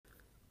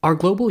Our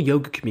global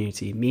yoga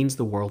community means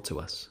the world to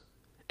us.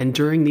 And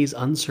during these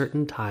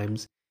uncertain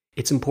times,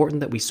 it's important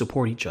that we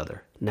support each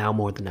other, now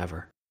more than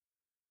ever.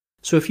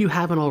 So if you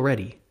haven't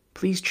already,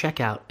 please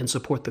check out and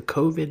support the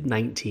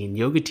COVID-19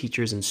 Yoga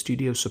Teachers and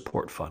Studio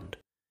Support Fund,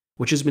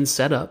 which has been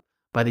set up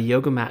by the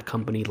yoga mat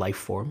company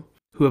Lifeform,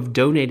 who have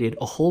donated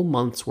a whole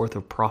month's worth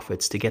of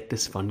profits to get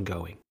this fund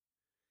going.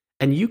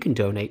 And you can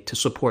donate to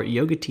support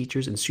yoga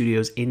teachers and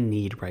studios in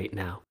need right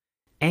now.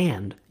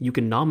 And you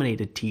can nominate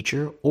a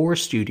teacher or a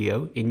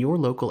studio in your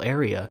local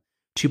area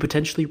to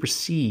potentially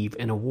receive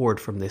an award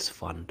from this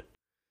fund.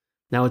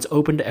 Now it's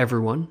open to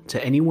everyone,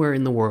 to anywhere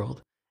in the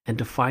world, and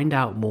to find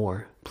out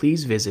more,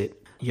 please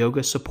visit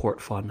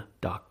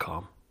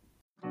yogasupportfund.com.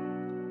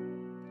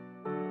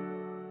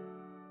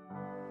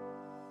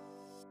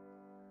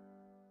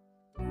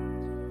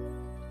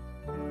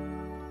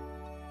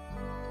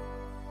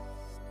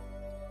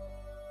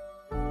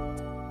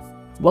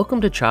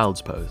 Welcome to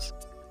Child's Pose,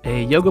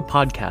 a yoga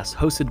podcast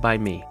hosted by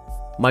me,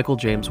 Michael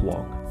James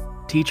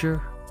Wong, teacher,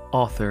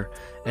 author,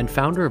 and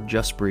founder of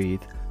Just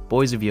Breathe,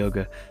 Boys of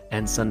Yoga,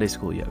 and Sunday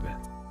School Yoga.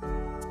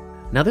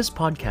 Now this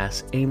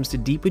podcast aims to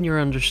deepen your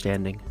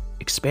understanding,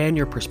 expand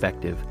your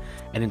perspective,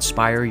 and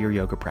inspire your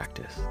yoga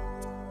practice.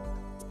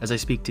 As I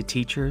speak to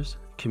teachers,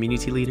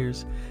 community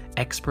leaders,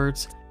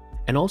 experts,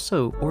 and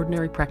also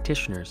ordinary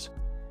practitioners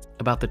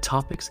about the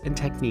topics and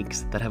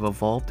techniques that have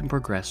evolved and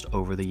progressed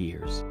over the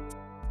years.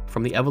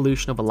 From the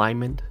evolution of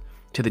alignment,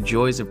 to the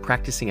joys of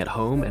practicing at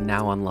home and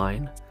now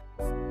online,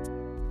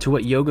 to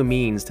what yoga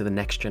means to the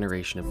next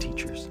generation of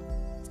teachers.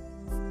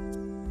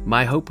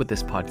 My hope with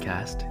this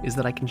podcast is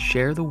that I can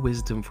share the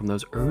wisdom from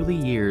those early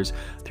years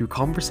through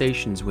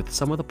conversations with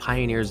some of the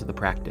pioneers of the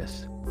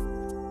practice,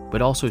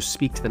 but also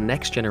speak to the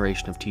next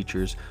generation of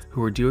teachers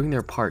who are doing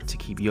their part to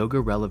keep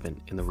yoga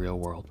relevant in the real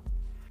world.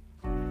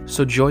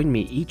 So join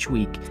me each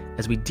week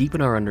as we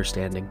deepen our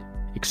understanding,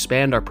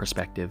 expand our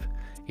perspective,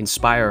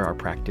 inspire our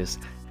practice,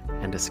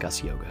 and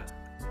discuss yoga.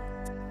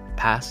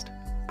 Past,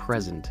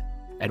 present,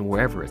 and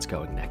wherever it's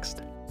going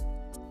next.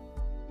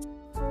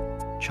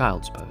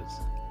 Child's Pose.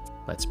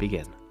 Let's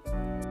begin.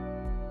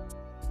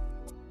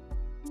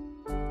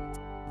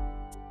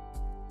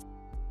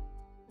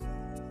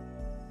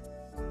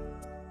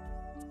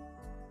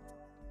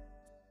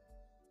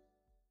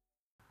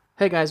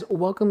 Hey guys,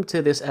 welcome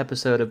to this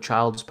episode of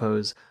Child's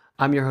Pose.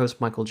 I'm your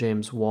host, Michael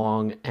James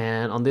Wong,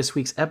 and on this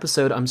week's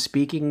episode, I'm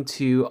speaking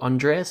to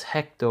Andreas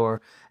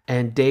Hector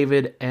and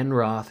David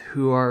Enroth,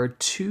 who are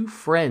two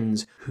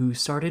friends who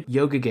started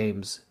Yoga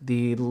Games,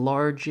 the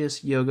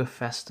largest yoga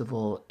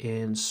festival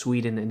in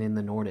Sweden and in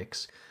the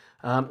Nordics.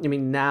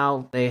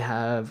 Now they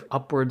have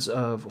upwards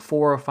of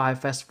 4 or 5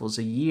 festivals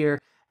a year,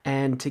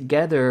 and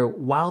together,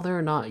 while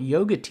they're not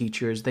yoga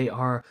teachers, they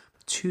are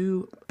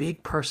two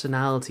big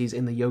personalities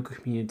in the yoga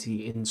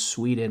community in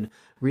Sweden,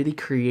 really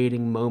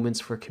creating moments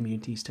for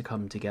communities to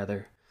come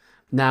together.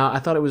 Now, I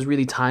thought it was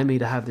really timely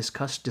to have this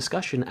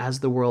discussion as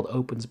the world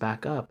opens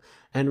back up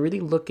and really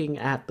looking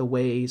at the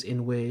ways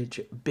in which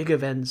big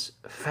events,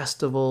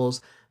 festivals,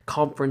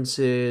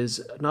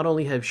 conferences not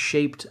only have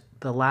shaped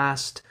the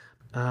last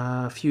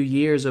few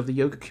years of the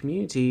yoga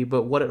community,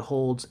 but what it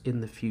holds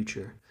in the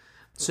future.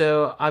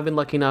 So I've been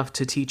lucky enough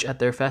to teach at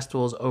their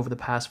festivals over the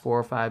past 4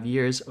 or 5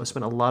 years. I've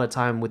spent a lot of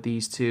time with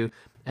these two,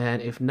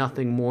 and if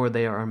nothing more,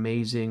 they are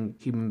amazing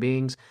human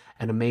beings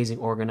and amazing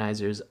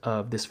organizers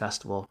of this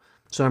festival.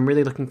 So I'm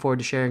really looking forward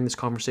to sharing this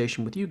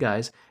conversation with you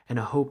guys, and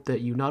I hope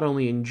that you not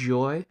only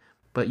enjoy,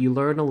 but you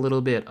learn a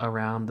little bit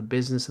around the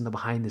business and the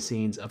behind the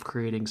scenes of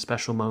creating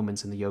special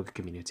moments in the yoga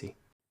community.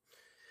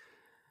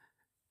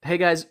 Hey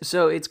guys,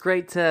 so it's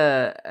great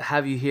to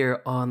have you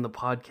here on the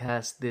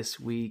podcast this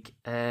week.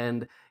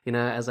 And,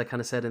 as I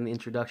kind of said in the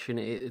introduction,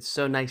 it's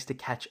so nice to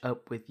catch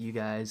up with you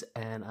guys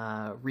and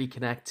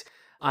reconnect.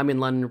 I'm in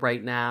London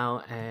right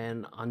now,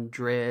 and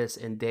Andreas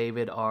and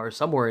David are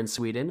somewhere in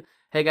Sweden.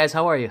 Hey guys,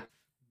 how are you?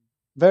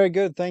 Very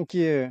good, thank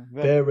you.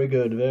 Very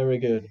good, very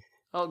good.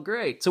 Oh,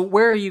 great. So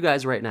where are you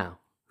guys right now?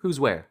 Who's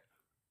where?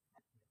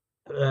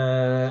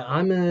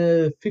 I'm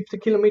 50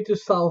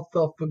 kilometers south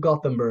of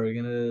Gothenburg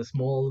in a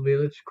small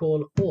village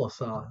called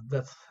Åsa.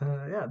 That's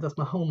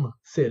my home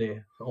city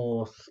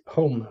or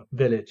home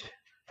village.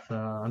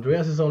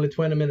 Andreas is only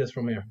 20 minutes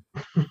from here.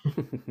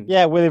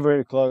 Yeah, we live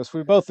very close.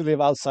 We both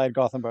live outside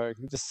Gothenburg,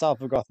 just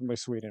south of Gothenburg,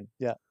 Sweden.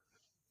 Yeah.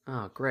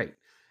 Oh, great.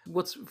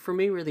 What's for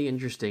me really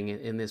interesting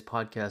in this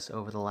podcast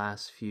over the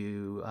last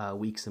few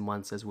weeks and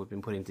months as we've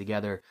been putting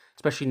together,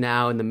 especially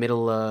now in the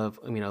middle of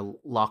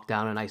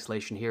lockdown and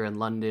isolation here in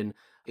London,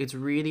 it's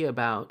really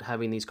about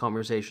having these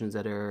conversations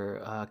that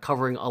are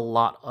covering a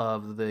lot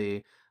of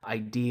the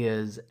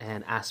ideas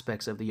and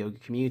aspects of the yoga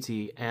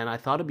community. And I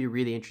thought it'd be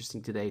really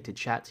interesting today to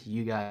chat to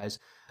you guys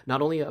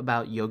not only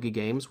about yoga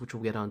games, which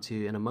we'll get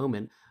onto in a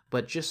moment,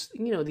 but just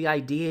the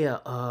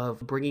idea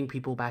of bringing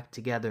people back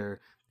together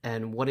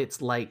and what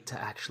it's like to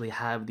actually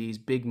have these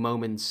big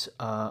moments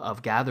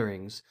of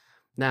gatherings.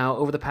 Now,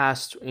 over the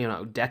past,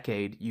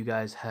 decade, you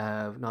guys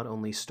have not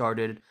only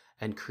started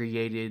and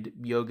created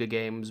yoga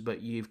games,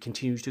 but you've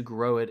continued to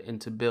grow it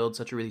and to build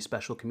such a really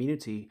special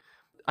community.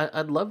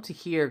 I'd love to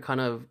hear kind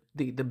of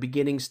the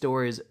beginning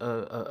stories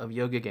of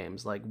yoga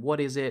games. Like, what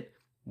is it?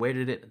 Where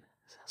did it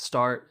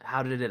start?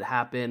 How did it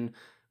happen?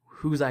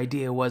 Whose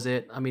idea was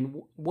it? I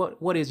mean,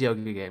 what is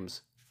yoga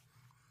games?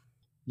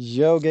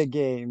 Yoga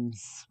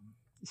games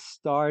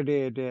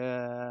started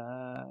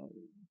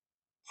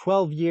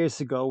 12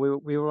 years ago.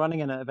 We were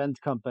running an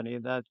event company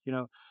that,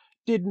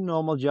 did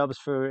normal jobs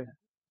for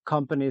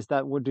companies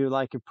that would do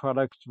like a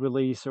product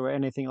release or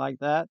anything like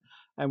that.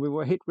 And we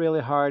were hit really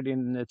hard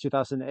in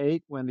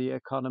 2008 when the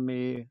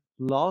economy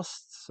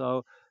lost.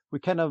 So we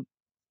kind of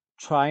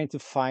trying to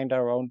find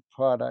our own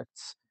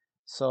products.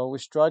 So we're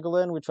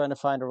struggling. We're trying to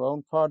find our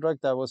own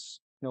product that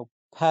was,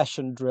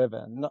 passion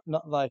driven,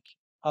 not like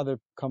other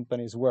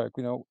companies work.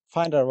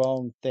 Find our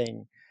own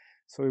thing.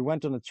 So we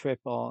went on a trip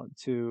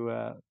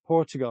to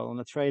Portugal on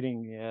a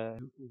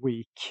trading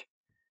week.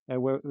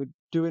 We're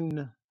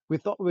doing. We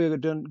thought we were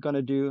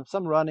gonna do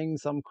some running,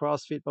 some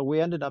CrossFit, but we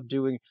ended up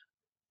doing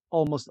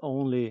almost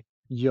only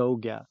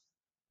yoga.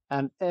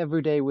 And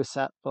every day we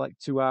sat for like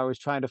 2 hours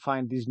trying to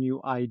find this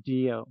new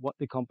idea, what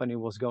the company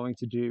was going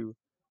to do.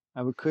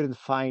 And we couldn't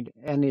find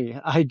any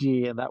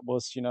idea that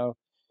was,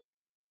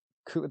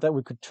 that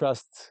we could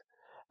trust.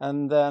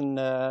 And then,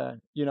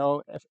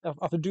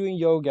 after doing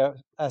yoga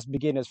as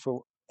beginners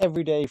for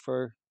every day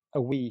for a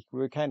week, we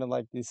were kind of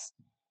like this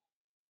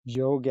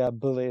yoga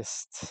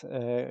Buddhist,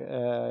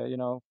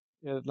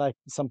 like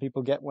some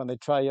people get when they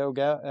try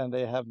yoga and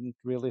they haven't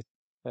really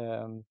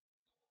um,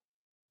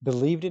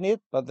 believed in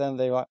it, but then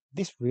they were,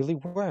 this really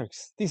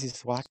works. This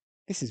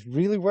is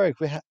really work.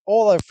 We have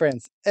all our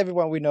friends,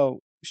 everyone we know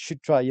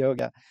should try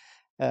yoga.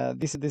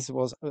 This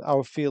was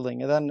our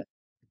feeling. And then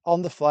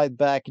on the flight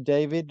back,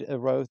 David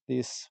wrote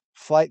this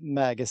flight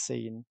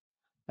magazine,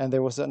 and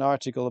there was an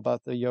article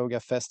about the yoga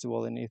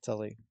festival in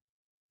Italy.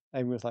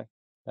 And we was like,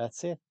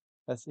 that's it.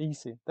 That's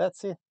easy.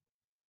 That's it.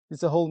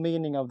 It's the whole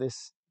meaning of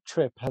this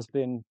trip has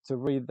been to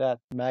read that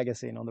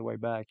magazine on the way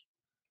back.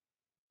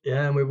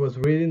 Yeah, and we was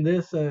reading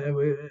this, and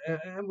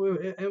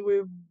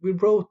we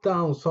wrote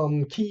down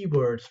some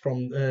keywords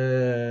from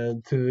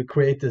to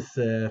create this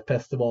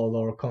festival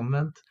or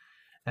convent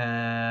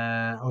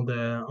on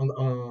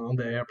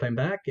the airplane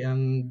back,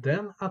 and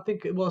then I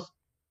think it was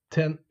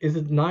 10. Is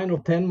it 9 or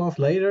 10 months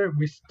later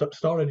we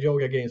started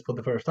yoga games for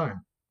the first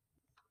time?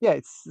 Yeah,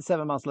 it's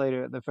 7 months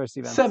later, the first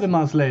event. 7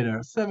 months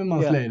later, 7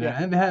 months Yeah, later,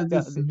 yeah, and we had yeah.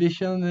 this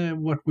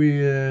vision, what we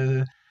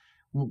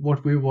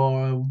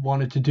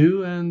wanted to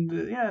do, and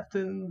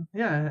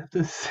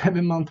after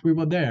 7 months we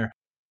were there.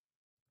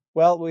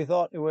 Well, we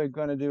thought we were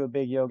going to do a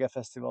big yoga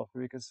festival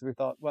because we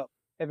thought, well,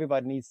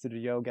 everybody needs to do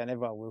yoga and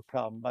everyone will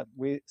come. But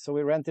we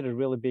rented a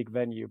really big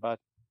venue, but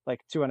like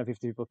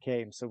 250 people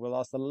came, so we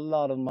lost a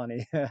lot of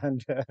money,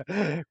 and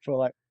we're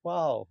like,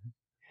 wow.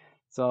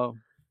 So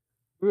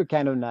we were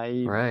kind of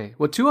naive. Right.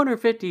 Well,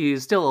 250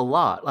 is still a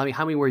lot. I mean,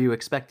 how many were you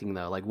expecting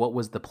though? Like, what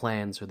was the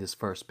plans for this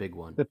first big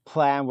one? The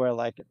plan were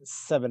like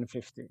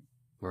 750.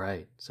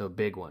 Right. So a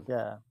big one.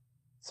 Yeah.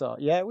 So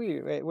yeah, we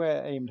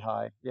aimed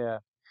high. Yeah.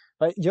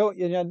 But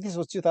this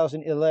was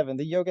 2011.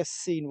 The yoga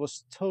scene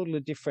was totally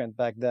different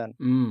back then.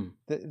 Mm.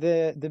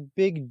 The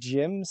big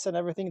gyms and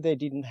everything, they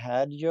didn't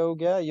had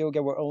yoga.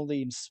 Yoga were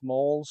only in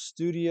small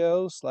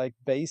studios, like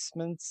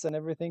basements and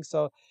everything.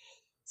 So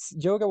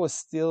yoga was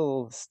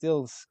still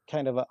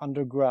kind of an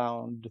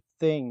underground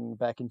thing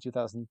back in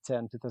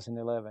 2010,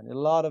 2011. A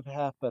lot of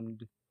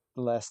happened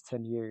the last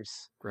 10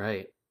 years.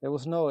 Right. There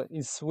was no,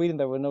 in Sweden,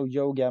 there were no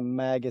yoga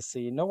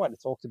magazine. No one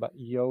talked about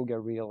yoga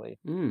really.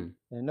 Mm.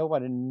 And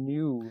nobody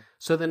knew.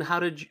 So then how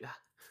did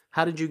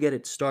you get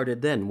it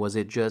started then? Was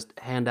it just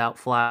hand out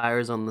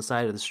flyers on the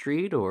side of the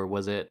street, or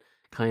was it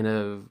kind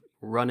of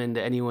run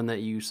into anyone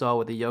that you saw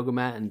with a yoga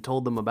mat and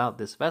told them about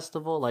this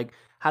festival? Like,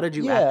 how did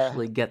you Yeah,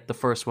 actually get the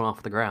first one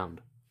off the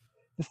ground?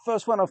 the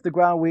first one off the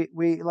ground,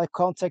 we like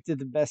contacted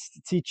the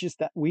best teachers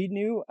that we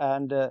knew,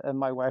 and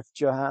my wife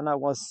Johanna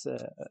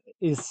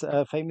is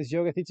a famous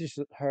yoga teacher.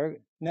 So her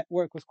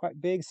network was quite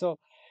big, so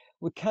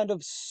we kind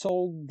of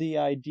sold the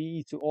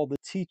idea to all the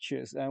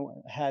teachers and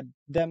had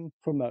them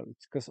promote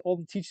because all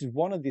the teachers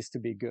wanted this to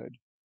be good.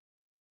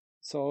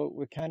 So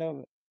we kind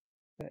of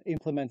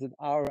implemented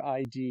our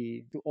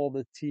idea to all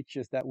the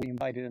teachers that we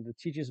invited, and the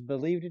teachers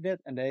believed in it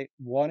and they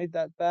wanted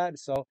that bad,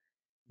 so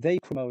they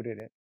promoted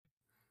it.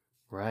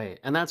 Right.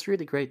 And that's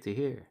really great to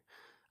hear.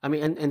 I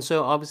mean, and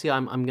so obviously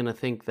I'm gonna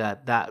think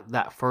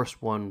that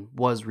first one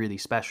was really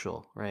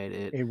special, right?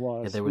 It Yeah,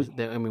 was. there was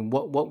there, I mean,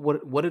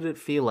 what did it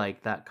feel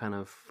like that kind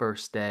of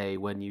first day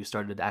when you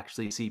started to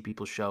actually see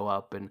people show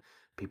up and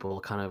people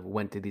kind of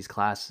went to these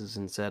classes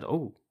and said,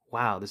 "Oh,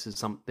 wow,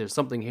 there's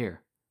something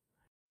here."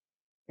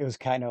 It was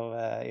kind of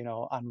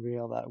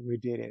unreal that we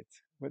did it.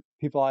 But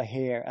people are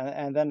here,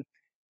 and then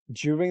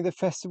during the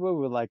festival,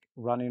 we're like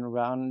running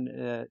around,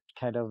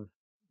 kind of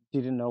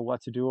didn't know what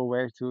to do or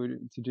where to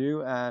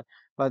do.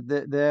 But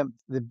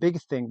the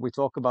big thing we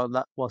talk about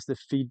that was the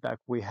feedback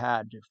we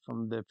had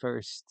from the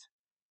first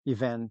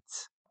event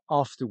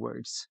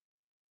afterwards,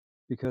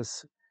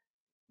 because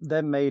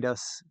that made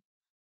us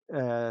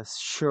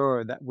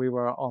sure that we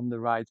were on the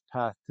right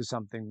path to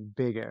something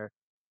bigger.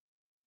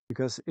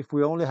 Because if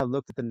we only have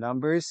looked at the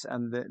numbers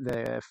and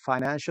the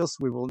financials,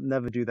 we will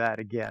never do that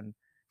again,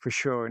 for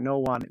sure. No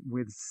one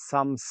with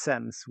some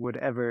sense would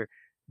ever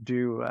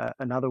do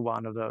another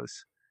one of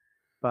those.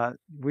 But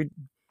the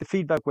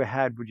feedback we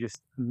had was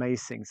just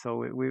amazing. So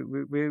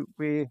we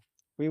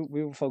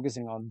were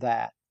focusing on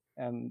that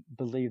and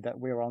believe that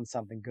we're on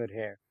something good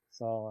here.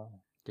 So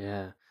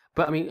Yeah.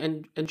 But I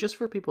mean, and just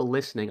for people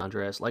listening,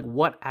 Andreas, like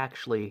what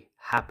actually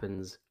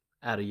happens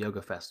at a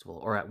yoga festival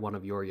or at one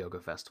of your yoga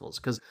festivals?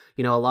 Because,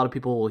 a lot of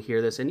people will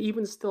hear this, and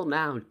even still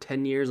now,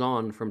 10 years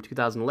on from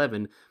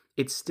 2011,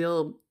 it's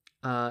still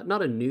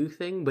not a new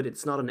thing, but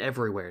it's not an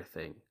everywhere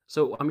thing.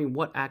 So, I mean,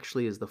 what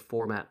actually is the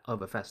format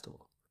of a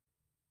festival?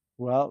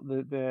 well,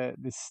 the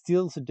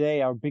still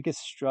today our biggest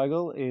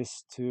struggle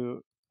is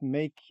to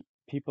make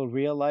people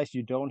realize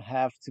you don't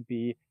have to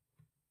be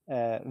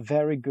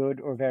very good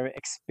or very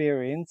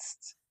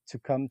experienced to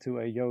come to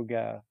a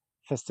yoga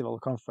festival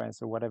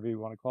conference or whatever you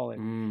want to call it,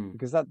 Mm,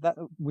 because that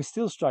we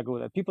still struggle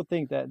with it. People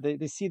think that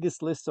they see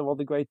this list of all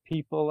the great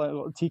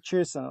people,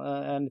 teachers,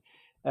 and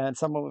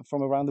some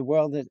from around the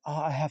world, that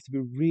I have to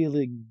be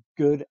really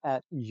good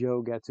at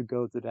yoga to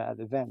go to that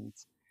event.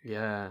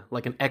 yeah,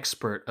 like an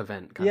expert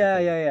event kind of Yeah,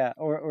 thing. yeah, yeah.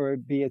 Or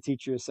be a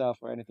teacher yourself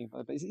or anything.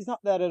 But it's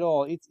not that at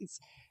all. It's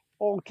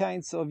all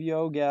kinds of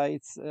yoga.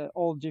 It's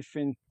all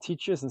different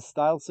teachers and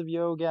styles of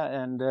yoga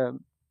and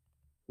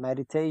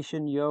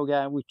meditation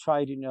yoga. And we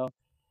try to,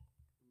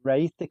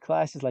 rate the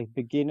classes like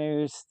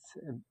beginners,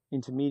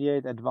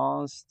 intermediate,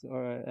 advanced,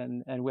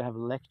 and we have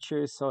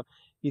lectures. So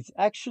it's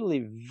actually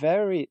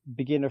very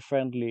beginner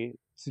friendly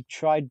to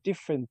try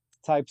different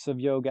types of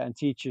yoga and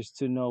teachers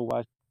to know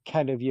what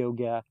kind of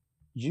yoga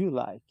you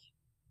like.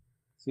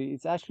 So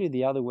it's actually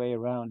the other way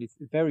around. It's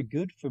very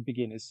good for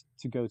beginners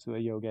to go to a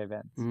yoga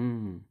event,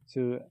 Mm.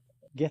 to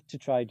get to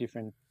try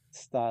different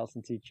styles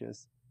and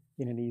teachers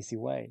in an easy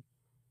way.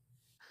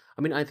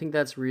 I mean, I think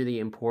that's really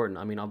important.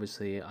 I mean,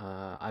 obviously,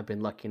 I've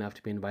been lucky enough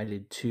to be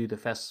invited to the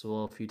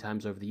festival a few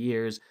times over the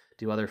years,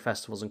 do other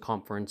festivals and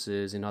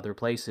conferences in other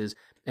places,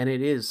 and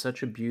it is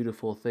such a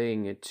beautiful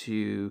thing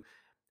to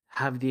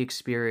have the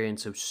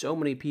experience of so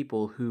many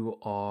people who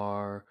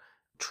are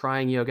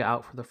trying yoga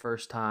out for the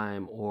first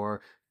time or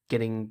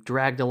getting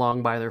dragged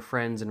along by their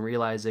friends and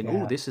realizing, oh,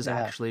 Yeah, this is yeah,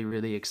 actually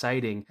really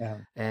exciting. yeah.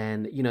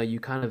 And, you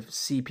kind of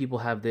see people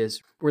have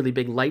this really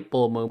big light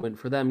bulb moment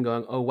for them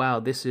going, oh, wow,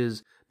 this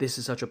is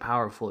such a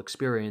powerful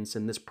experience.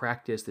 And this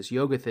practice, this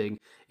yoga thing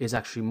is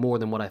actually more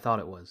than what I thought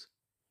it was.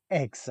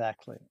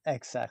 Exactly,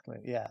 exactly.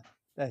 Yeah,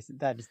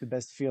 that is the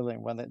best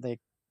feeling when they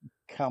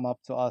come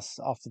up to us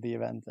after the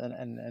event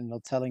and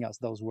not telling us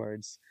those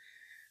words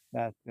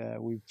that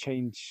we've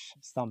changed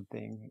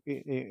something.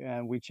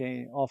 And we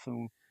change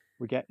often.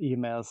 We get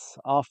emails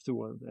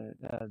afterward,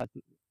 that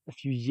a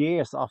few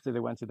years after they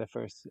went to their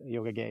first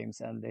yoga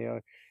games, and they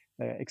are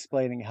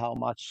explaining how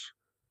much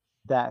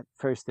that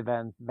first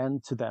event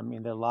meant to them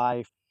in their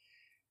life,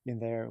 in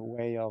their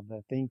way of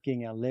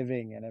thinking and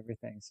living and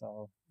everything.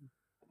 So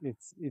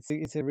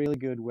it's a really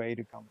good way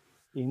to come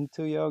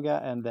into yoga,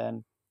 and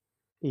then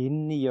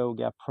in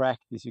yoga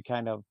practice you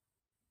kind of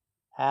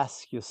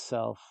ask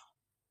yourself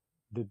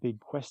the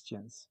big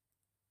questions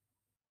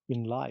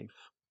in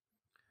life.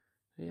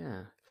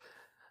 Yeah.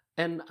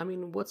 And I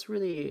mean, what's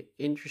really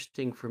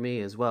interesting for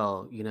me as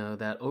well,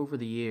 that over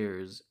the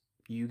years,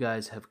 you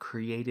guys have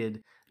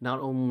created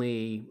not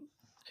only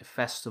a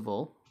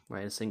festival,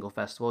 right, a single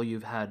festival,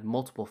 you've had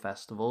multiple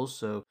festivals.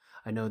 So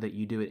I know that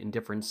you do it in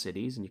different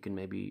cities, and you can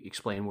maybe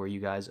explain where you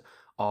guys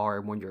are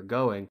and when you're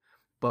going.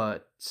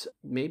 But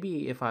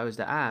maybe if I was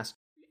to ask,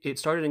 it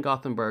started in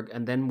Gothenburg,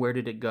 and then where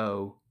did it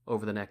go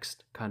over the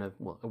next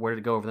well, where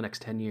did it go over the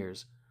next 10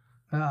 years?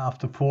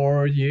 After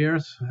 4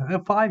 years,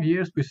 5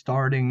 years, we're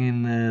starting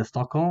in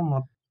Stockholm.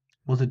 What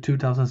was it,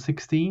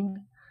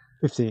 2016?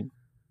 15.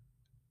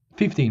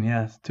 15,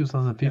 yes, Yeah.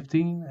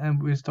 2015,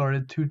 and we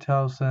started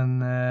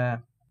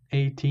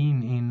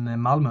 2018 in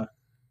Malmö.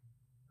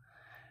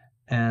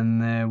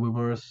 And we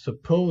were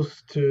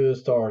supposed to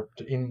start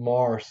in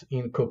Mars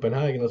in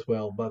Copenhagen as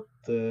well, but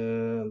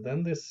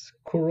then this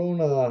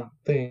Corona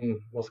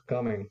thing was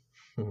coming.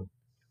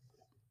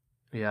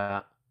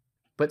 Yeah.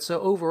 But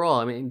so overall,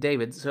 I mean,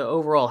 David, so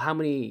overall, how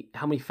many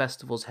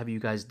festivals have you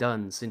guys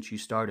done since you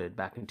started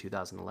back in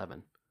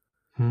 2011?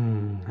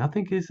 I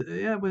think it's,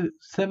 yeah,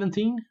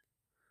 17. Yeah.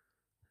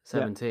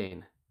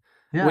 17.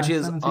 Yeah, Which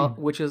is 17.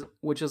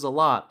 which is a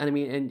lot. And I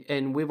mean,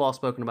 and we've all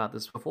spoken about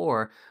this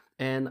before,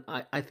 and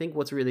I think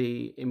what's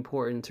really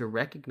important to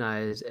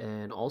recognize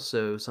and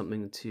also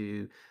something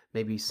to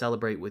maybe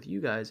celebrate with you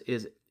guys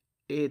is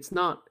it's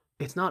not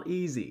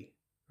easy,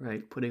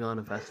 right? Putting on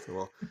a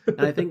festival.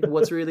 And I think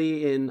what's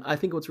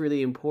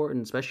really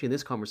important, especially in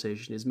this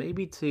conversation, is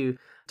maybe to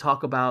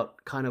talk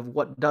about kind of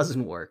what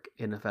doesn't work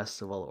in a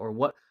festival, or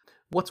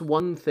what's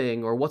one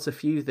thing or what's a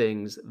few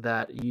things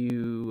that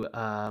you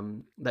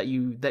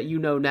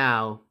know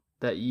now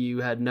that you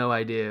had no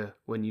idea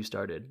when you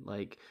started?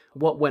 Like,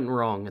 what went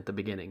wrong at the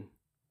beginning?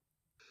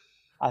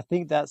 I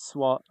think that's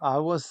what I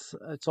was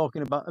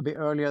talking about a bit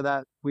earlier,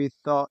 that we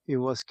thought it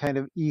was kind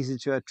of easy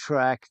to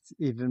attract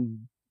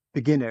even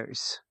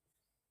beginners,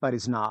 but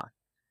it's not.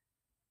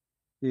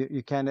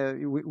 You kind of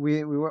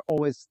we were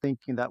always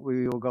thinking that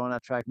we were going to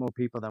attract more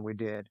people than we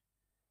did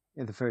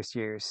in the first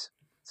years.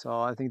 So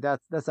I think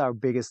that's our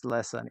biggest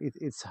lesson.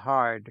 It's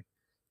hard.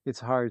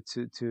 It's hard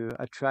to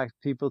attract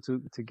people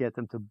to get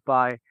them to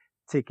buy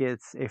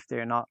tickets if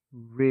they're not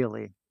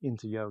really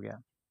into yoga.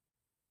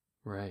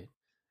 Right.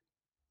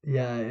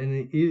 Yeah,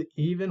 and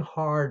even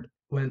hard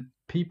when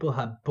people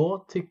have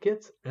bought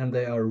tickets and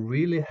they are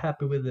really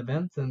happy with the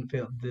event and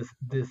feel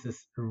this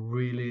is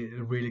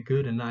really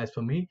good and nice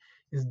for me.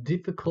 It's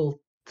difficult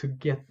to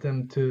get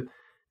them to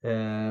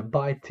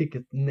buy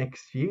ticket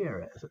next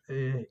year,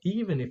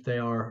 even if they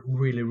are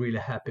really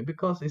happy,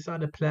 because it's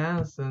other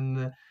plans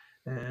and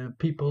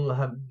people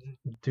have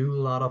do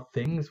a lot of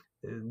things.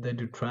 They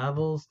do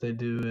travels, they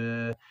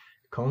do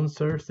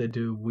concerts, they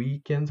do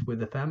weekends with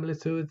the family,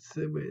 so it's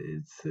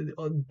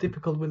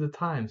difficult with the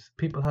times.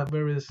 People have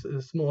very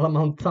small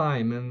amount of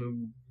time,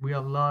 and we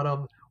have a lot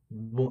of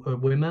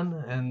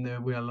women,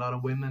 and we have a lot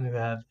of women who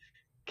have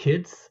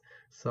kids,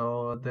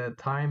 so the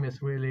time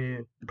is really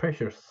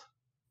precious.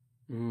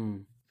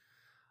 Mm.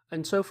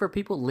 And so, for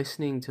people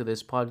listening to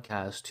this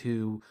podcast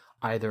who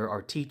either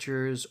are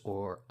teachers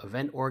or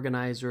event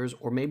organizers,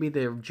 or maybe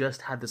they've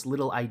just had this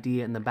little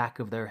idea in the back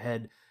of their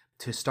head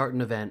to start an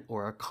event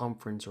or a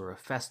conference or a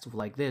festival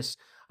like this,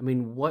 I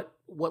mean, what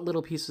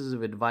little pieces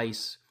of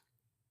advice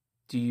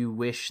do you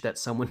wish that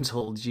someone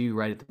told you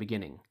right at the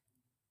beginning?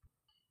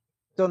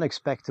 Don't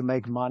expect to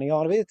make money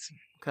out of it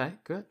Okay,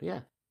 good.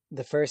 Yeah.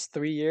 the first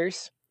 3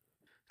 years.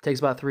 Takes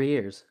about 3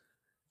 years.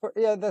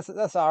 Yeah,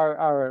 that's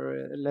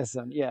our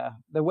lesson. Yeah,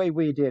 the way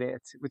we did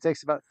it, it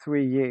takes about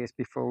 3 years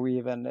before we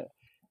even.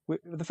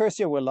 The first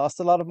year we lost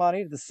a lot of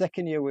money. The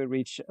second year we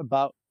reached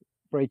about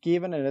break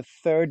even, and the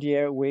third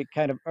year we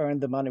kind of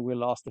earned the money we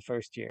lost the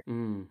first year.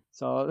 Mm.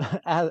 So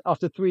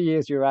after 3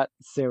 years, you're at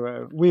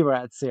zero. We were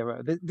at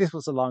zero. This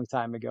was a long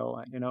time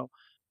ago.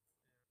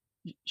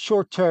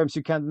 Short terms,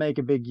 you can't make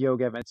a big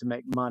yoga event to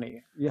make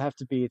money. You have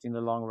to be it in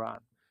the long run.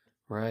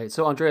 Right.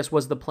 So, Andreas,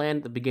 was the plan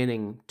at the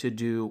beginning to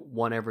do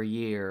one every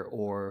year,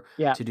 or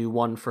Yeah. to do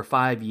one for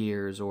 5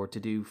 years, or to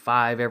do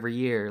five every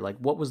year? Like,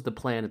 what was the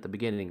plan at the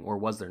beginning, or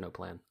was there no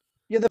plan?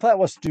 Yeah, the plan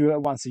was to do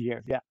it once a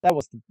year. Yeah, that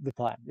was the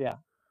plan. Yeah,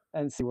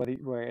 and see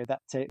where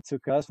that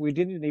took us. We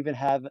didn't even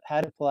had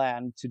a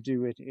plan to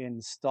do it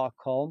in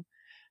Stockholm,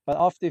 but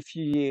after a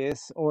few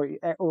years, or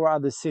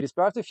other cities,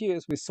 but after a few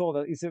years, we saw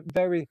that it's a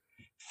very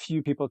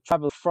few people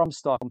travel from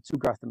Stockholm to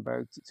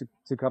Gothenburg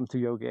to come to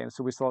yoga games.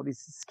 So we saw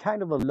this is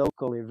kind of a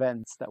local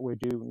events that we're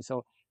doing.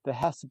 So there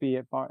has to be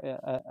a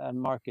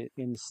market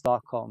in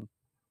Stockholm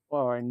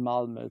or in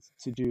Malmö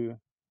to do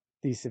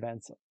these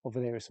events over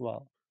there as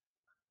well.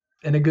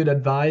 And a good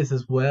advice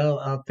as well,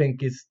 I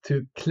think, is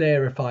to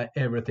clarify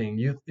everything.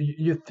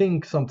 You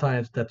think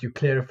sometimes that you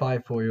clarify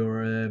for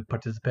your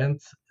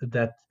participants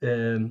that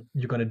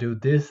you're gonna do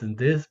this and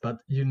this, but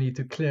you need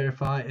to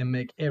clarify and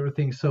make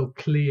everything so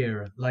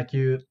clear, like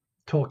you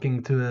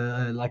talking to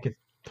like a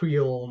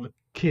 3-year-old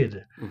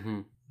kid.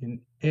 Mm-hmm.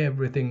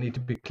 Everything need to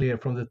be clear,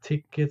 from the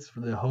tickets,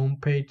 from the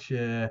homepage,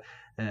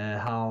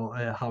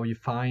 how you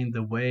find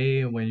the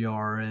way when you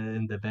are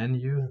in the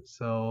venue.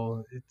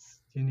 So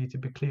you need to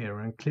be clear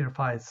and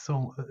clarify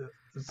so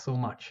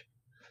much.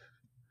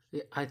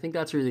 Yeah, I think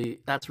that's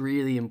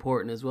really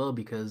important as well,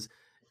 because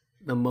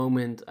the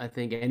moment I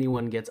think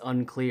anyone gets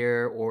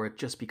unclear or it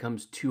just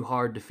becomes too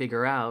hard to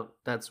figure out,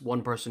 that's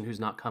one person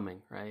who's not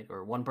coming, right?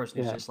 Or one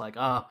person who's just like,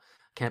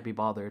 can't be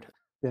bothered.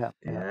 Yeah,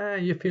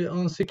 you feel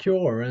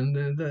insecure, and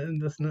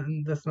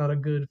that's not a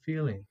good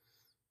feeling.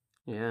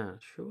 Yeah,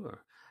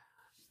 sure.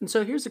 And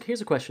so here's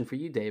a question for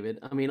you, David.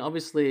 I mean,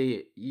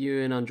 obviously,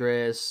 you and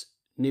Andreas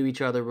knew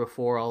each other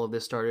before all of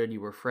this started. You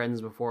were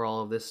friends before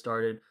all of this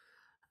started.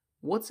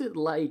 What's it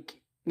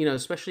like,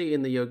 especially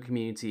in the yoga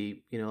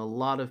community, a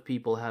lot of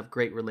people have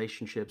great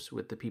relationships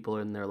with the people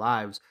in their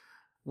lives.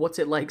 What's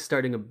it like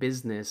starting a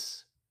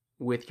business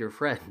with your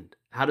friend?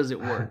 How does it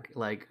work?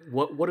 Like,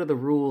 what are the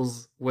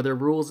rules? Were there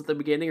rules at the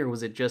beginning, or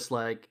was it just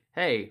like,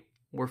 hey,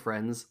 we're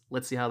friends,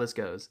 let's see how this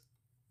goes?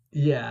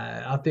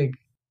 Yeah, I think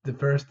the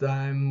first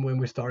time when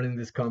we started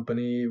this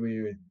company,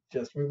 we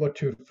were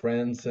two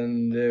friends,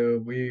 and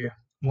we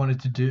want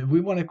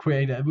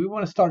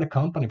to start a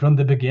company from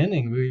the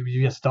beginning.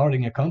 We were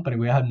starting a company.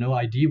 We had no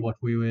idea what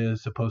we were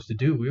supposed to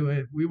do.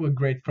 We were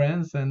great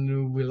friends,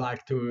 and we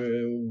liked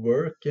to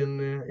work,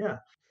 and yeah.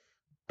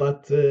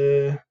 But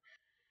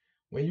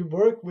when you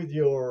work with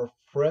your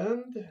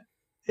friend,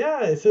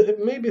 yeah,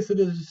 maybe it's a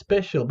little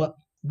special, but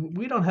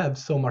we don't have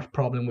so much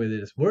problem with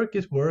it. Work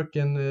is work,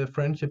 and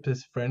friendship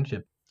is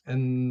friendship.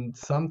 And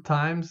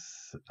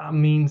sometimes,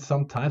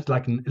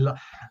 like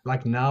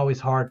now, is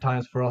hard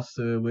times for us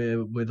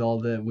with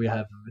all the we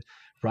have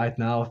right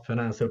now,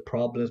 financial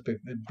problems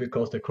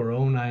because the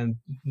corona, and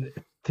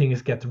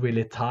things get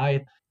really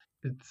tight.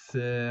 It's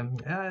a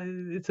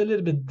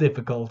little bit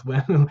difficult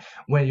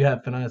when you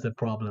have financial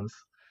problems.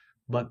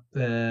 But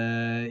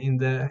in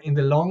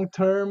the long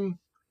term,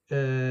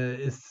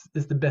 is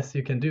the best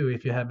you can do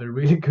if you have a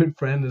really good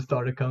friend and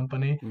start a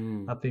company.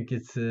 Mm. I think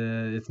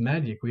it's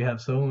magic. We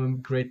have so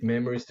great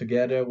memories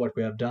together, what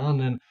we have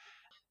done,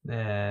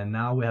 and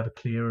now we have a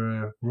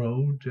clearer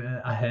road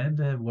ahead,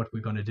 what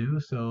we're gonna do.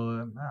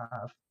 So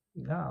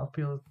yeah, I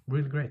feel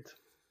really great.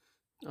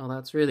 Oh,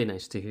 that's really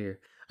nice to hear.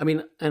 I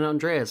mean, and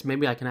Andreas,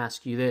 maybe I can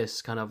ask you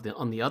this kind of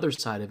on the other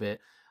side of it.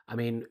 I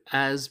mean,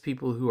 as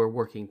people who are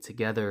working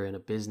together in a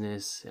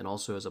business and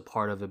also as a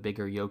part of a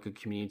bigger yoga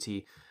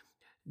community,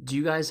 do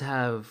you guys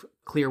have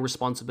clear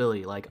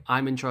responsibility? Like,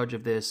 I'm in charge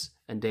of this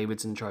and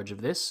David's in charge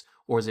of this?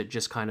 Or is it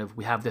just kind of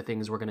we have the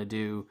things we're going to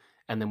do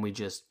and then we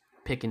just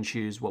pick and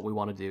choose what we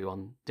want to do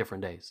on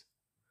different days?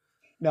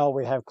 No,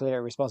 we have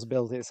clear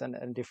responsibilities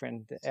and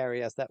different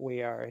areas that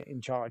we are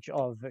in charge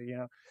of,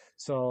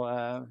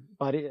 So,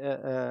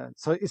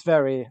 so it's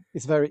very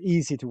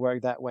easy to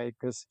work that way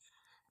because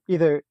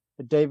either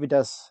David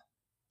does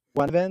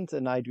one event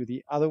and I do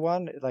the other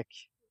one. Like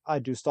I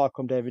do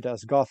Stockholm, David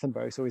does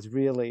Gothenburg. So it's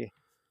really,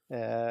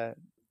 uh,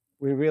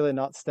 we're really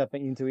not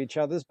stepping into each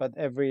other's, but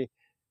every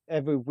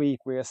week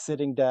we are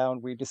sitting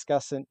down, we're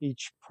discussing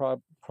each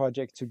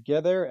project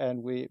together,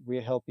 and we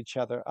help each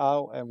other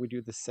out, and we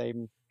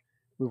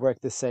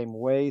work the same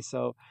way.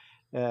 So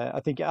I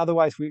think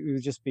otherwise we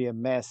would just be a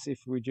mess if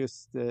we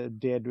just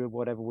did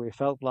whatever we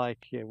felt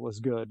like it was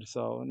good.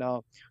 So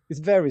now it's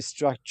very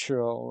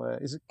structural.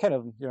 It's kind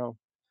of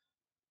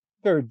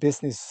very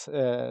business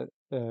way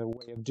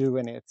of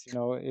doing it.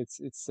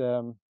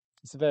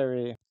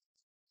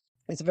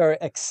 It's very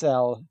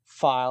Excel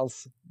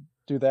files.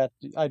 Do that.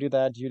 I do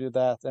that. You do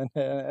that,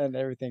 and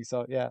everything.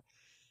 So yeah,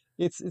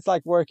 it's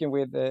like working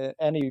with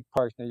any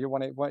partner. You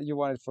want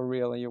it for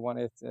real, and you want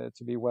it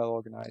to be well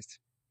organized.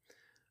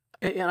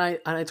 And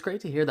it's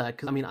great to hear that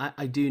because I mean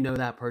I do know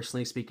that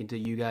personally speaking to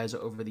you guys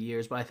over the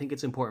years, but I think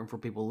it's important for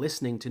people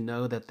listening to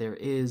know that there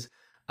is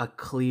a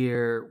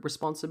clear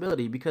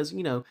responsibility because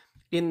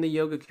in the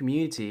yoga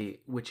community,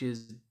 which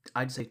is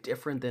I'd say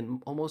different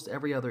than almost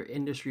every other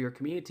industry or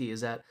community,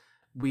 is that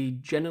we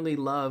generally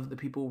love the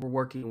people we're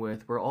working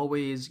with. We're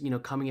always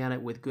coming at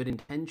it with good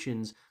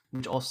intentions,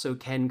 which also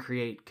can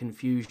create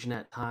confusion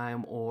at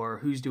time or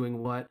who's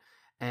doing what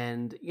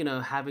and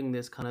having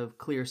this kind of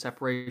clear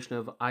separation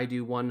of I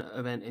do one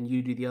event and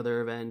you do the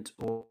other event,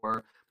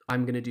 or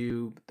I'm going to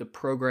do the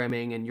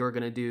programming and you're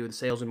going to do the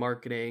sales and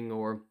marketing,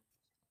 or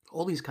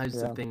all these kinds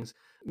of Yeah. things.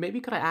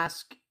 Maybe could I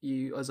ask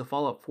you as a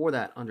follow-up for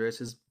that,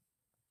 Andres, is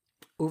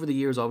over the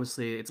years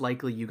obviously it's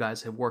likely you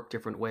guys have worked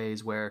different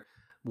ways where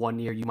one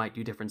year you might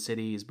do different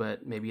cities,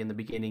 but maybe in the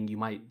beginning you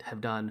might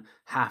have done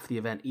half the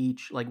event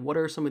each. Like, what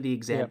are some of the Yeah.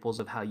 examples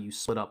of how you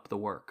split up the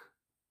work?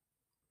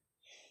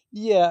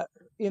 Yeah,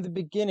 in the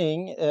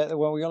beginning,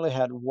 when we only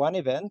had one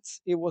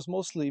event, it was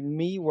mostly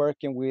me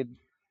working with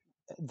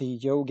the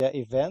yoga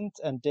event,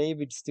 and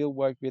David still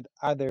worked with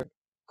other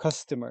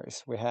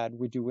customers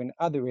we doing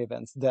other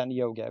events than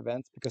yoga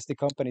events because the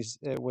companies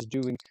was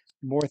doing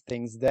more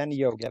things than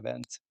yoga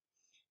events.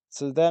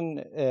 So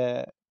then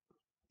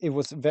it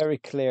was very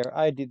clear.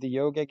 I did the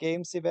yoga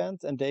games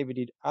event, and David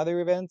did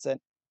other events, and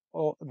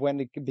when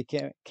it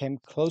came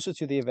closer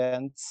to the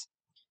events,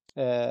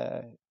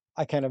 uh,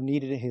 I kind of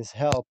needed his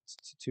help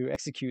to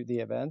execute the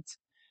event,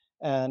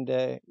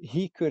 and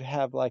he could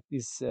have like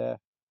this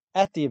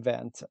at the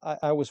event.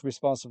 I was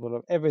responsible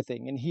of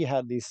everything, and he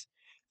had this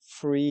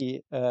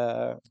free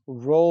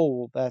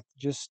role that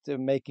just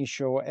making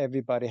sure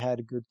everybody had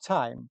a good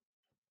time,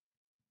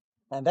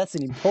 and that's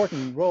an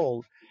important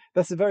role.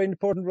 That's a very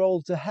important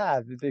role to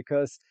have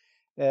because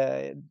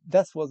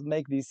that's what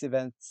make these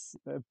events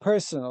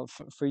personal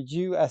for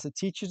you as a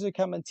teacher to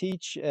come and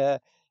teach.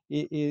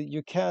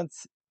 You can't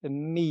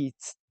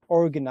meet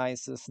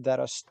organizers that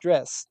are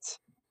stressed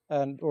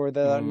and or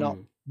that are not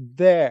Mm.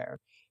 there.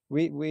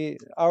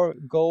 Our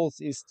goals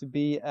is to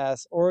be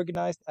as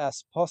organized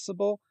as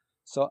possible.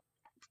 So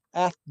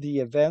at the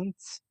event,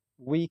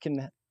 we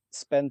can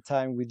spend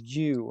time with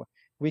you.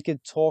 We can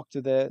talk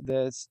to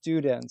the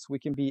students. We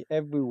can be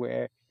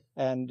everywhere.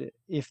 And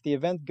if the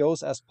event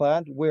goes as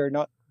planned, we're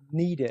not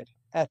needed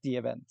at the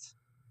event.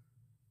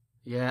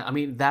 Yeah, I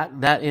mean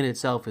that in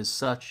itself is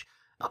such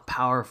a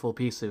powerful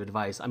piece of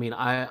advice. I mean,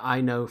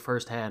 I know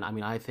firsthand. I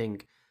mean, I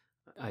think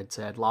I'd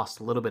say I'd lost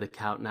a little bit of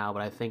count now,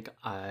 but I think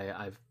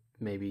I've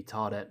maybe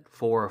taught at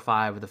 4 or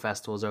 5 of the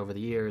festivals over the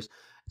years.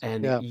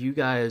 And Yeah. you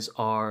guys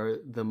are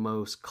the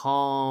most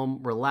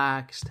calm,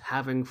 relaxed,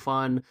 having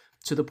fun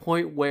to the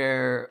point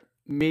where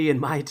me and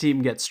my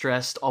team get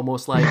stressed,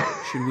 almost like,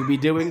 should we be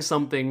doing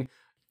something?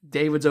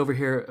 David's over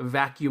here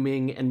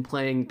vacuuming and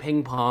playing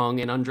ping pong,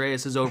 and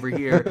Andreas is over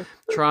here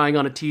trying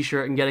on a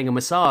t-shirt and getting a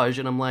massage.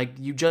 And I'm like,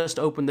 you just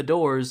opened the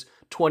doors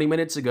 20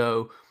 minutes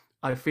ago.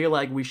 I feel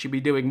like we should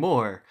be doing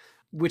more,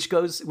 which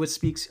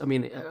speaks, I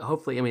mean,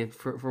 hopefully, I mean,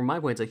 for my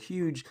point, it's a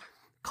huge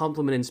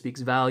compliment and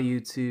speaks value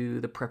to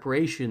the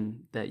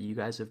preparation that you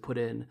guys have put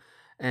in.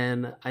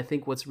 And I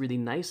think what's really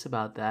nice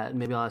about that, and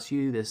maybe I'll ask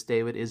you this,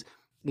 David, is,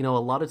 a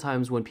lot of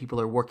times when people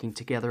are working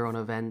together on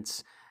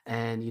events,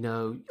 and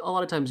a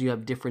lot of times you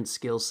have different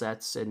skill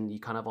sets, and you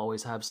kind of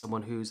always have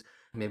someone who's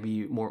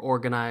maybe more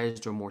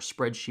organized or more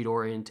spreadsheet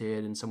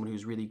oriented, and someone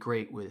who's really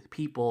great with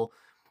people,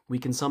 we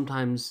can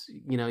sometimes,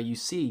 you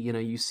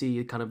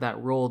see kind of that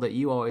role that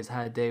you always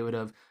had, David,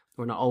 of,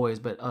 or not always,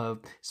 but of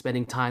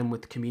spending time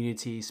with the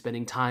community,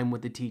 spending time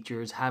with the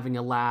teachers, having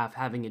a laugh,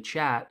 having a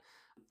chat.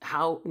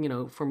 How,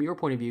 from your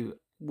point of view,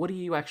 what are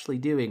you actually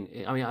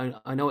doing? I mean,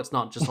 I know it's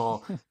not just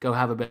all go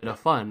have a bit of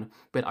fun,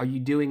 but are you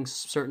doing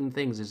certain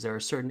things? Is there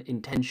a certain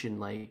intention,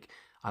 like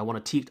I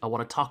want to teach, I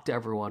want to talk to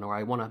everyone, or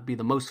I want to be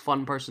the most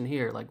fun person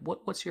here? Like,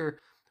 what's your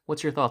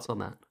thoughts on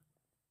that?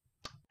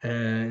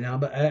 Yeah,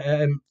 but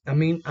I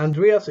mean,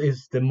 Andreas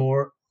is the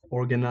more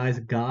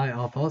organized guy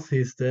of us.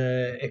 He's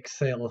the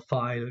Excel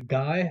file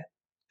guy,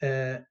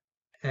 uh,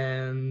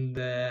 and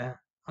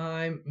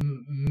I'm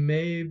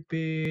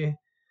maybe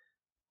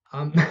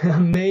I'm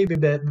maybe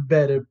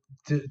better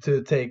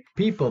to take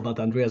people, but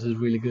Andreas is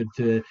really good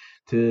to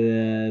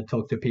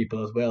talk to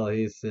people as well.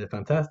 He's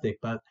fantastic,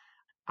 but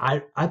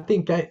I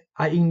think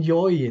I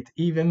enjoy it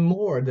even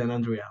more than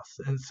Andreas,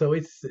 and so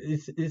it's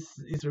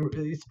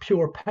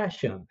pure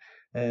passion.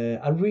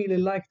 I really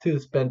like to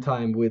spend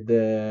time with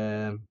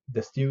the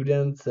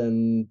students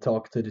and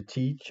talk to the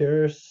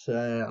teachers.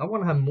 I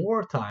want to have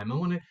more time.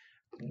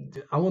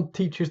 I want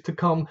teachers to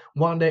come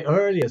one day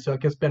earlier so I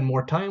can spend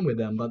more time with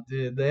them. But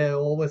they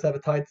always have a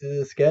tight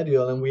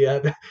schedule, and we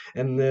have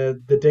and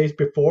the days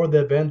before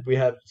the event we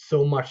have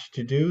so much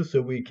to do,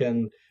 so we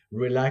can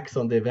relax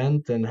on the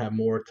event and have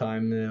more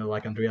time,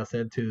 like Andrea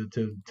said, to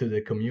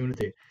the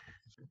community.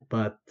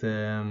 But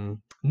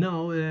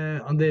no,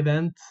 on the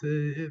event,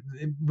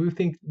 we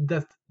think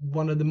that's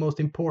one of the most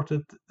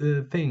important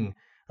thing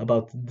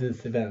about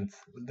this event.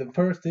 The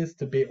first is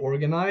to be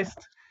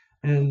organized,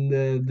 and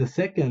the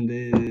second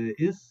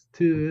is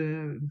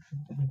to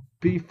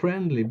be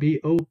friendly, be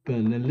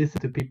open, and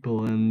listen to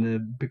people.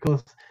 And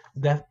because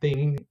that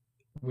thing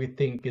we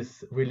think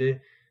is really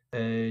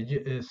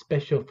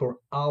special for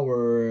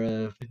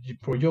our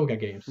for yoga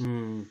games.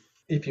 Mm.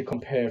 If you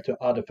compare to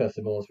other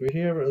festivals, we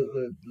hear a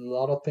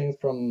lot of things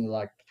from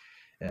like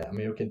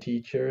American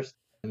teachers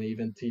and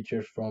even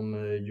teachers from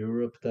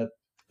Europe that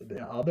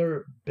the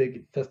other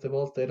big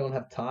festivals they don't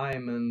have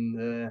time,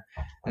 and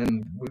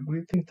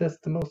we think that's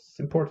the most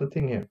important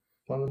thing here.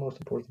 One of the most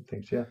important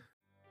things, yeah.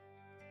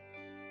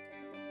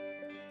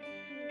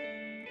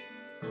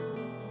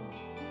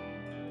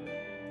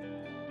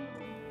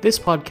 This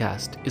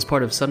podcast is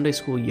part of Sunday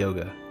School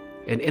Yoga,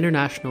 an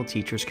international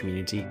teachers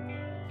community,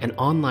 an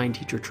online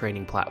teacher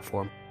training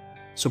platform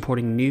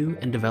supporting new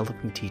and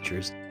developing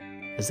teachers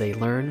as they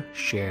learn,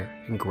 share,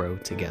 and grow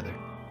together.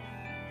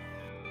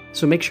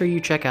 So make sure you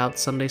check out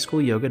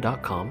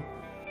sundayschoolyoga.com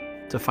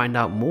to find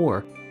out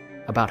more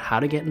about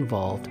how to get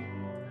involved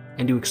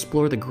and to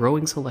explore the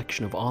growing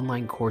selection of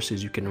online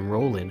courses you can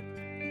enroll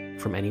in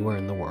from anywhere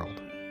in the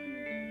world.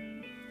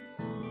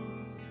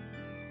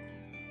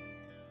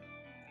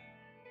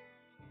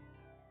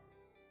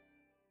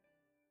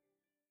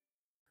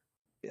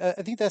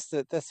 I think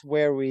that's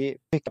where we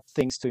pick up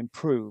things to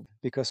improve,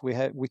 because we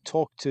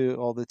talk to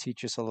all the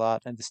teachers a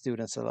lot and the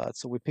students a lot.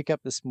 So we pick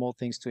up the small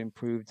things to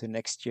improve the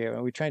next year,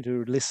 and we're trying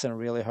to listen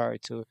really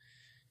hard to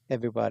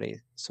everybody.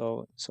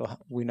 So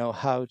we know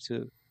how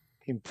to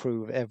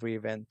improve every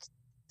event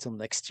till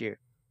next year.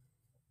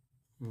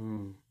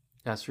 Mm,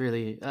 that's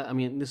really, I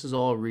mean, this is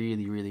all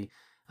really, really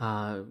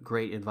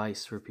great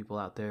advice for people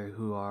out there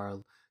who are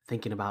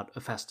thinking about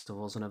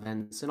festivals and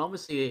events. And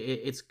obviously,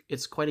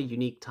 it's quite a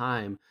unique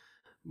time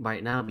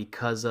right now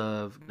because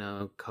of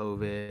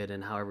COVID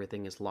and how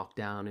everything is locked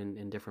down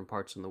in different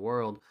parts in the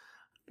world.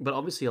 But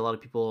obviously, a lot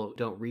of people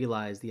don't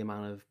realize the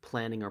amount of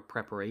planning or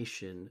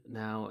preparation.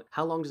 Now,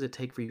 how long does it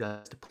take for you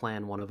guys to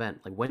plan one event?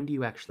 Like, when do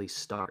you actually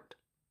start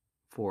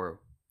for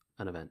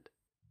an event?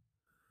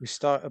 We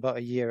start about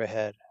a year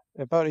ahead.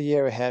 About a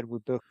year ahead, we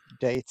book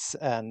dates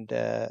and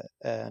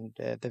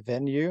the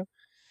venue,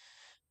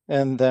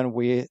 and then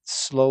we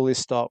slowly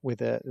start with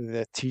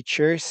the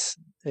teachers,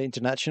 the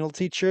international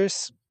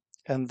teachers,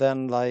 and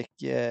then like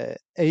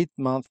 8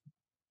 months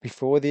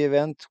before the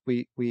event,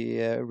 we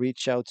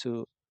reach out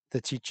to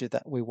the teacher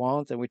that we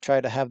want, and we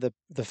try to have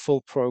the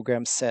full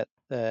program set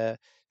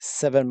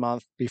 7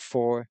 months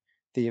before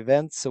the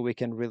event, so we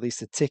can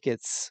release the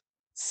tickets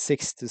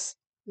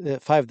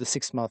 5 to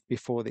 6 months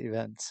before the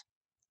event.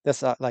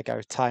 That's like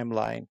our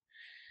timeline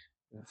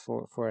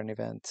for an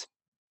event.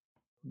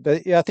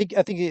 But yeah, I think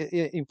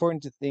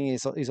important thing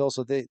is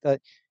also that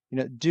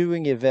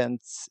doing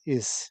events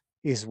is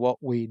what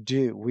we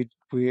do.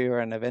 We are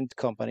an event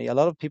company. A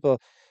lot of people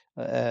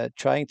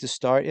trying to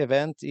start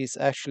event is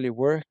actually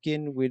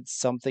working with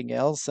something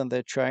else, and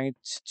they're trying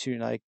to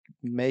like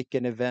make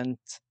an event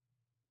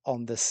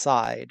on the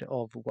side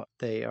of what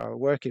they are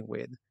working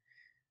with.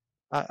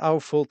 Our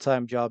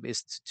full-time job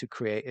is to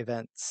create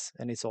events,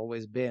 and it's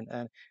always been,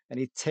 and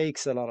it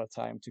takes a lot of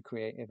time to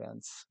create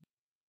events,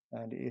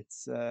 and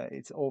it's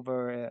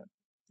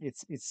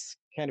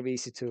kind of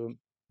easy to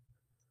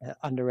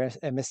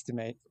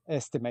underestimate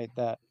estimate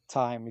that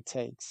time it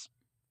takes.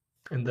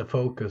 And the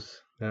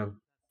focus, yeah.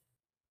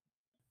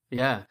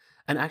 Yeah.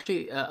 And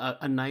actually,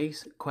 a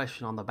nice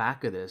question on the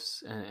back of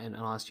this, and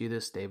I'll ask you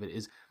this, David,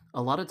 is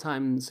a lot of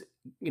times,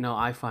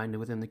 I find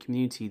within the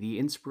community, the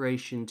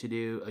inspiration to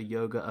do a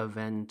yoga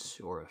event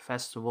or a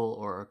festival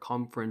or a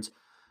conference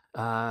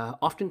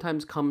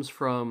oftentimes comes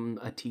from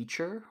a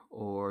teacher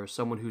or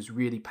someone who's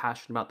really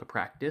passionate about the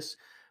practice.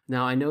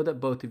 Now, I know that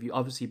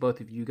obviously,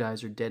 both of you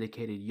guys are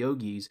dedicated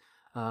yogis,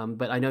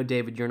 but I know,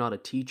 David, you're not a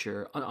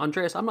teacher.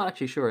 Andreas, I'm not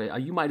actually sure.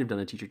 You might have done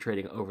a teacher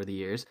training over the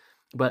years,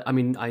 but I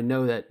mean, I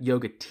know that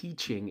yoga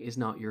teaching is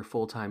not your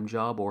full-time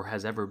job or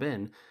has ever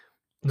been.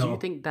 Do you No.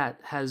 think that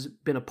has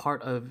been a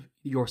part of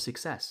your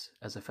success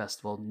as a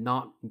festival,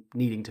 not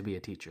needing to be a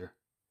teacher?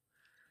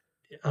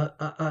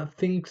 I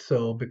think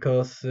so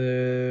because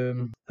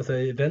as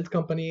an event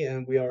company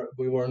and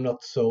we were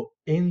not so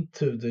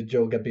into the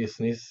yoga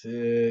business.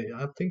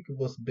 I think it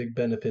was a big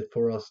benefit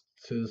for us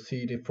to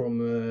see it from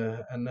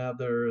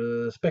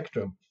another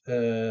spectrum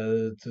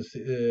to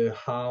see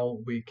how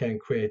we can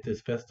create this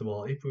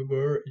festival. If we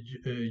were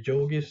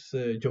yogis,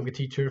 yoga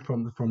teacher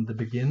from the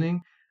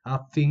beginning, I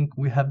think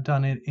we have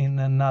done it in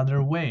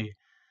another way.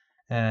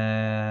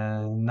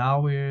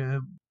 Now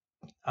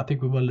I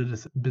think we were a little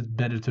bit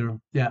better to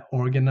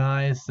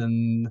organize,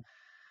 and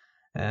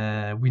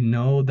we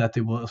know that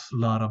it was a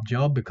lot of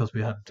job because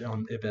we have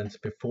done events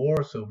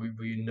before, so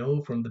we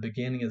know from the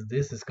beginning is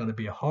this is going to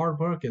be a hard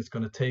work. It's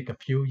going to take a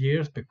few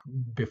years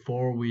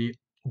before we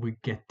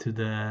get to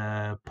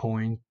the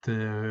point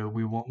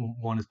we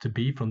want it to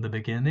be from the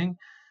beginning.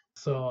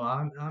 So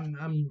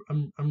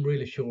I'm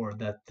really sure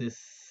that this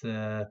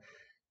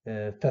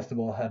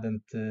festival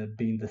hadn't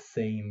been the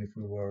same if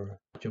we were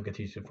yoga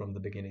teacher from the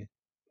beginning.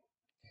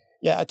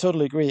 Yeah, I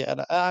totally agree.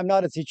 And I'm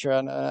not a teacher,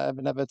 and I've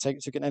never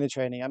taken any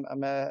training.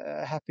 I'm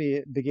a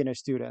happy beginner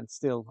student,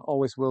 still,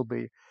 always will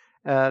be.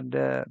 And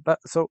but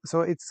so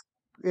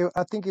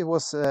I think it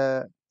was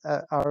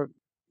our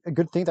a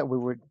good thing that we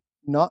were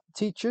not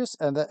teachers,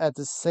 and that at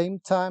the same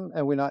time,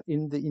 and we're not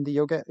in the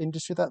yoga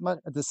industry that much.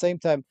 At the same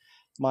time,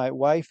 my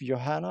wife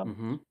Johanna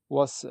Mm-hmm.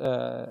 was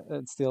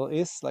and still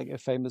is like a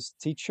famous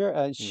teacher,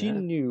 and she Yeah.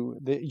 knew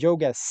the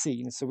yoga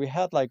scene. So we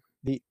had like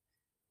the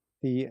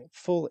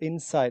full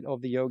insight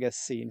of the yoga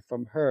scene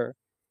from her,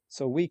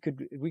 so we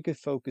could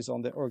focus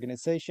on the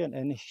organization,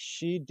 and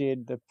she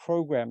did the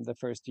program the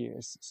first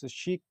years. So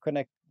she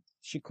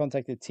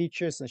contacted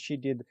teachers and she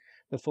did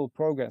the full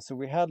program. So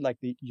we had like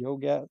the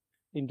yoga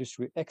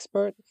industry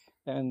expert,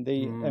 and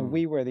Mm.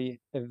 we were the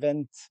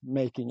event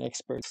making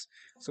experts.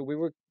 So we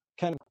were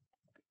kind of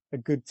a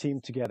good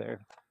team together.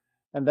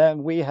 And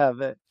then we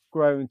have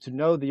grown to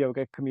know the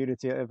yoga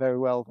community very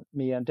well,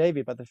 me and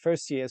David. But the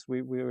first years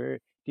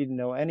didn't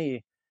know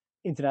any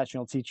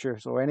international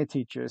teachers or any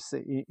teachers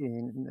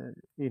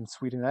in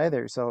Sweden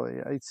either. So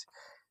it's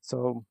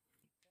so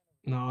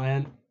No,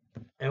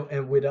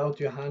 and without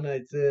Johanna,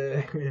 it's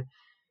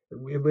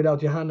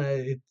without Johanna,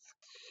 it's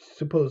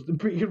supposed to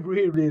be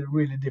really,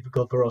 really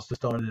difficult for us to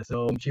start this.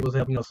 So she was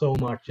helping us so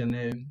much, and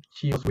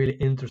she was really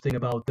interesting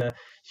about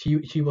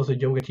she was a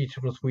yoga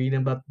teacher from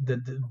Sweden, but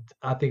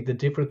I think the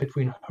difference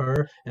between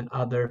her and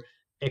other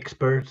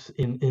experts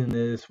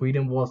in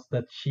Sweden was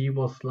that she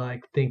was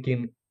like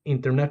thinking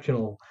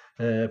international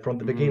from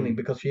the beginning Mm.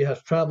 because she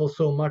has traveled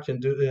so much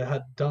and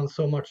had done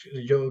so much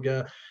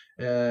yoga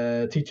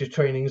teacher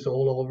trainings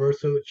all over,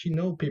 so she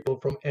know people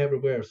from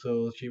everywhere.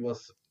 So she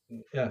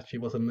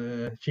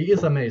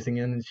is amazing,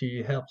 and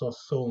she helps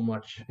us so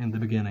much in the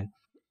beginning.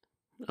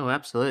 Oh,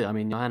 absolutely. I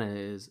mean, Johanna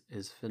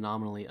is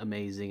phenomenally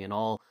amazing in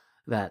all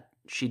that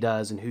she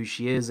does and who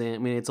she is. And I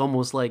mean, it's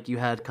almost like you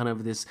had kind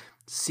of this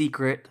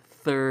secret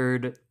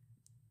third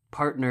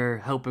partner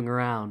helping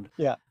around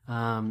yeah,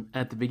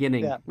 at the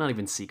beginning. yeah. Not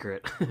even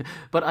secret,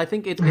 but I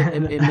think it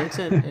makes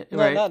it No,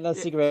 right. not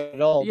secret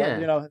at all. But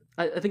Yeah.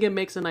 I think it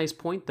makes a nice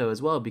point though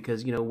as well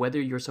because whether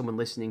you're someone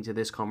listening to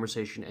this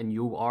conversation and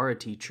you are a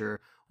teacher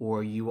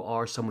or you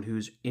are someone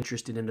who's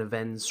interested in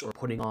events or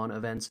putting on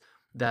events,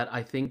 that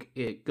I think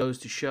it goes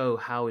to show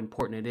how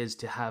important it is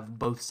to have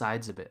both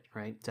sides of it,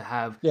 right? To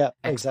have yeah,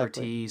 exactly.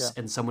 expertise Yeah,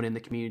 and someone in the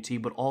community,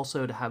 but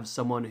also to have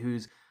someone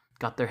who's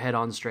got their head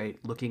on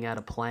straight, looking at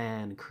a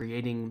plan,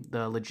 creating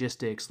the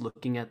logistics,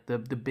 looking at the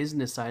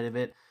business side of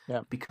it,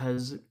 yeah.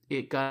 because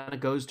it kind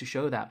of goes to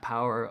show that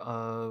power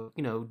of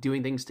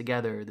doing things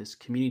together, this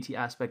community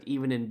aspect,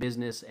 even in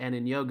business and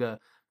in yoga,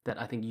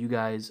 that I think you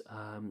guys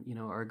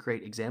are a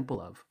great example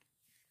of.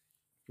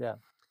 Yeah,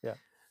 yeah.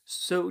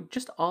 So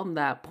just on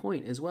that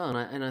point as well,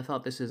 and I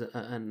thought this is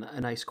a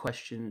nice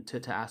question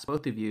to ask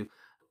both of you,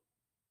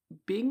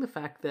 being the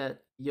fact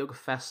that yoga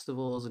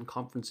festivals and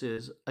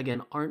conferences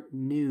again aren't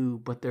new,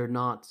 but they're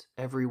not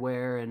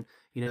everywhere, and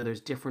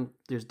there's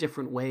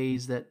different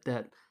ways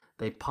that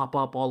they pop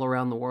up all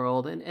around the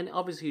world, and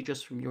obviously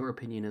just from your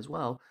opinion as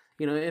well.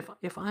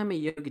 If I'm a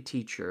yoga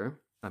teacher,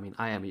 I mean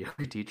I am a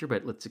yoga teacher,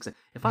 but let's accept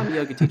if I'm a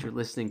yoga teacher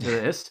listening to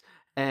this.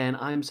 And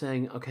I'm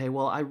saying, okay,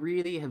 well, I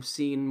really have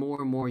seen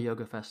more and more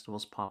yoga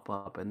festivals pop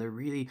up, and they're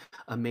really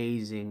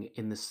amazing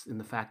in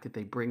the fact that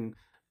they bring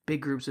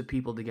big groups of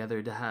people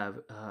together to have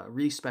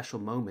really special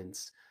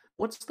moments.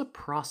 What's the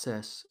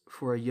process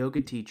for a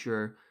yoga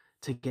teacher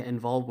to get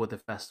involved with a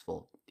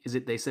festival? Is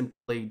it they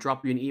simply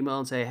drop you an email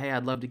and say, "Hey,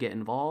 I'd love to get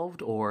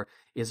involved," or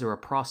is there a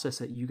process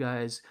that you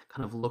guys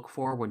kind of look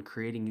for when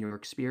creating your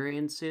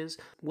experiences?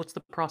 What's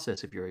the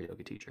process if you're a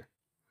yoga teacher?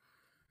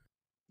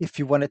 If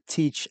you want to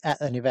teach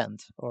at an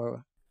event,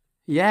 or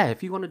Yeah,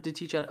 if you wanted to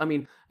teach I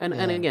mean, and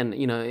yeah, again,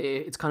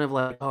 it's kind of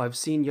like, oh, I've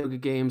seen yoga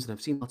games and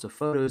I've seen lots of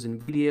photos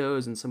and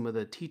videos and some of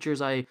the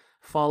teachers I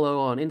follow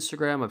on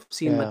Instagram, I've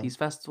seen them at yeah, these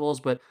festivals,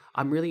 but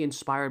I'm really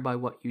inspired by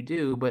what you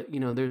do. But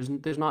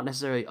there's not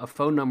necessarily a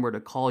phone number to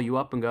call you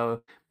up and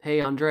go,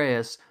 "Hey,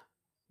 Andreas,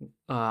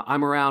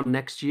 I'm around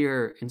next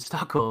year in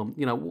Stockholm."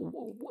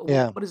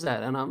 yeah, What is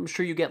that? And I'm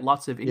sure you get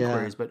lots of yeah,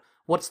 inquiries, but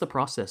what's the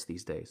process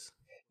these days?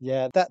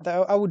 yeah. That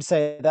I would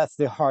say that's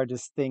the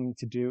hardest thing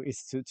to do,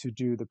 is to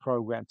do the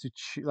program, to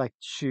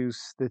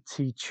choose the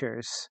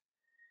teachers,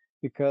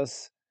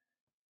 because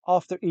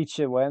after each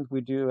event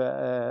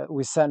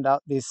we send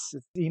out this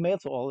email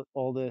to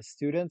all the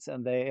students,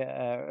 and they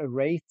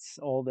rate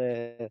all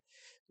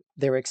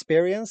their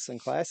experience and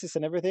classes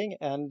and everything,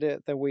 and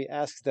then we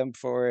ask them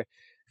for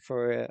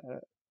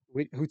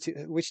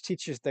which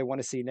teachers they want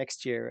to see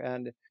next year,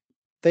 and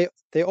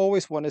they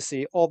always want to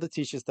see all the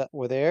teachers that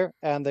were there,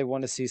 and they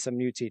want to see some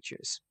new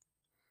teachers.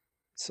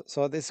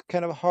 So it's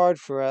kind of hard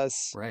for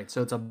us. Right.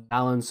 So it's a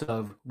balance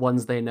of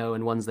ones they know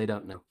and ones they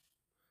don't know.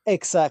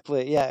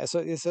 Exactly, yeah.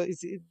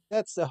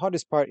 That's the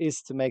hardest part,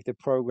 is to make the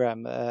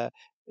program a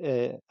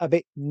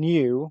bit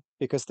new,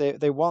 because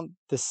they want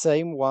the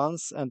same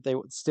ones and they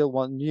still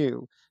want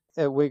new.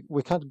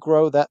 We can't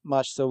grow that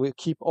much, so we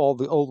keep all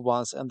the old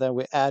ones and then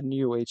we add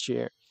new each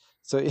year.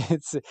 So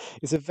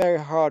it's a very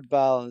hard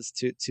balance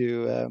to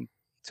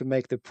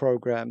make the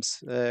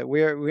programs.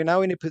 We're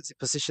now in a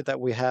position that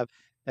we have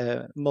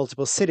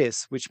multiple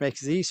cities, which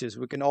makes it easier. So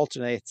we can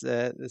alternate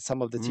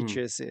some of the Mm,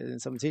 teachers and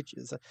some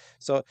teachers.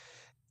 So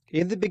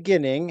in the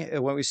beginning,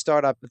 when we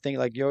start up a thing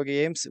like yoga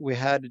games, we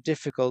had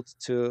difficult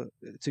to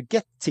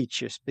get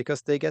teachers,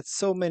 because they get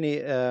so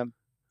many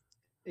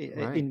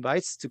right.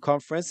 invites to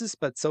conferences,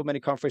 but so many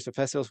conference or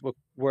festivals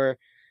were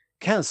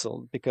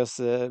canceled because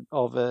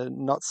of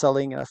not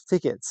selling enough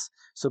tickets.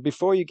 So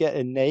before you get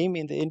a name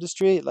in the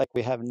industry like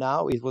we have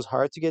now, it was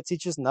hard to get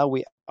teachers. Now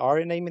we are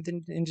a name in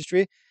the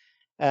industry,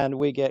 and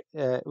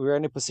we're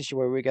in a position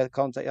where we get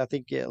contact. I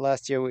think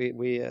last year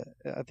we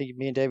I think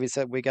me and David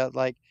said we got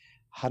like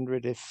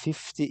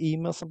 150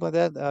 emails, something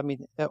like that. I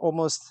mean,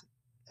 almost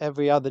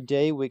every other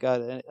day we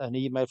got an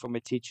email from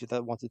a teacher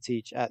that wants to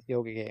teach at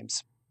yoga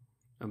games.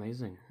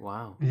 Amazing.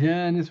 Wow.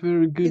 Yeah, and it's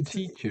very good it's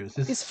teachers.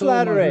 It's it's so much,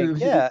 flattering,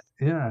 yeah.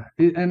 yeah,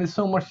 and it's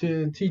so much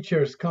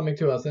teachers coming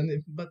to us.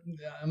 But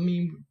I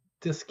mean,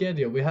 the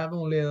schedule, we have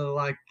only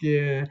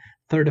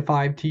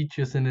 35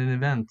 teachers in an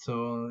event,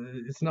 so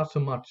it's not so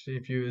much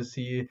if you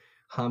see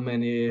how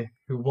many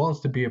who wants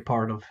to be a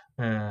part of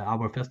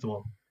our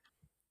festival.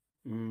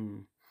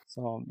 Mm,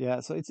 So yeah,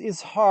 so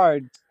it's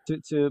hard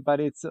but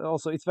it's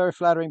also, it's very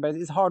flattering, but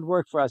it's hard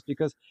work for us,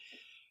 because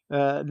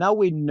now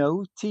we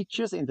know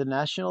teachers,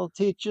 international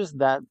teachers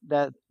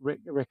that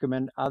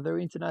recommend other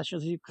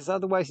international teachers, because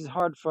otherwise it's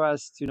hard for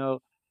us to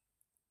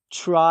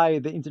try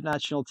the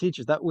international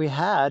teachers that we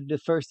had the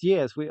first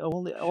years. We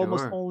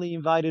almost sure. only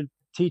invited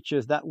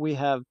teachers that we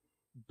have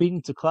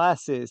been to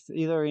classes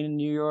either in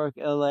New York,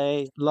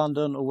 LA,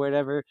 London, or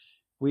wherever.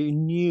 We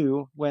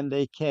knew when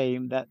they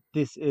came that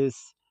this is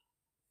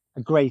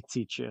a great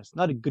teachers,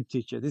 not a good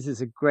teacher. This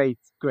is a great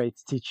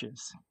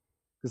teachers,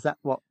 because that's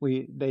what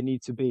they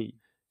need to be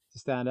to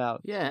stand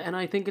out. Yeah, and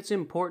I think it's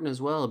important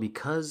as well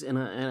because, and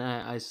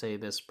I say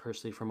this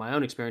personally from my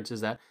own experience,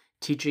 is that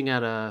teaching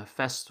at a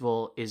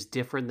festival is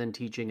different than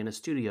teaching in a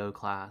studio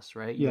class,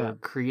 right? Yeah, You're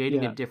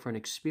creating a yeah, different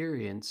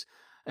experience.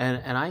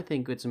 And I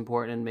think it's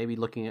important, and maybe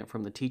looking at it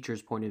from the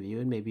teacher's point of view,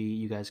 and maybe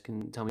you guys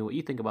can tell me what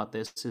you think about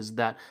this, is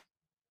that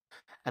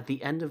at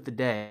the end of the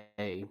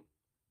day,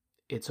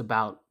 it's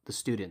about the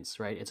students,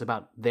 right? It's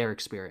about their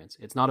experience.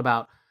 It's not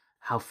about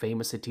how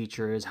famous a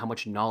teacher is, how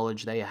much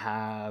knowledge they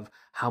have,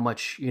 how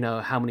much,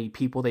 how many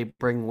people they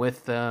bring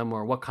with them,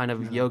 or what kind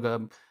of Yeah.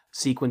 yoga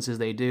sequences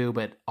they do,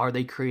 but are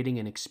they creating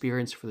an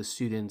experience for the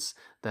students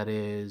that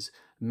is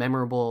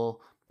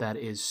memorable, that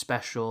is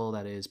special,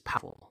 that is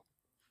powerful?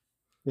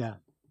 yeah,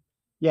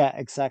 yeah,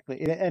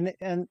 exactly.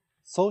 And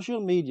social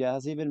media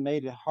has even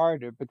made it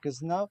harder,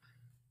 because now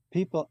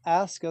people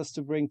ask us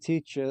to bring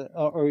teachers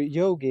or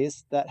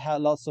yogis that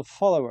have lots of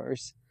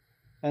followers,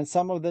 and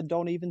some of them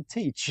don't even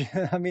teach.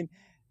 I mean,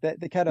 they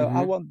kind of,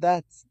 I Mm-hmm. want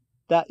that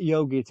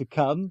yogi to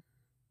come,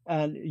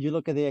 and you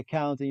look at the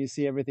account and you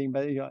see everything,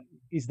 but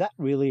is that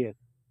really a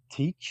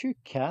teacher?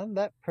 Can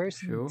that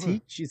person Sure.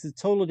 teach? It's a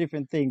totally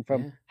different thing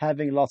from Yeah.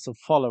 having lots of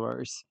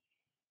followers.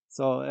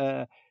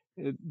 So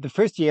the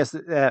first years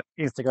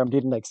Instagram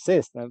didn't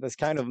exist, and this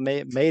kind of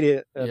made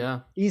it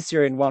Yeah.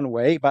 easier in one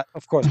way, but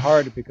of course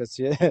harder, because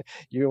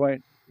you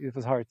weren't. It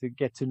was hard to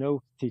get to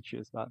know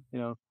teachers, but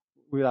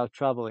without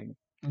traveling.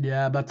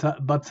 Yeah,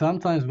 but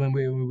sometimes when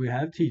we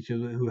have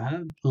teachers who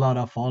have a lot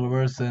of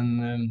followers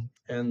and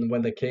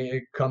when they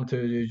come to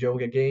the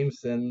yoga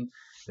games, and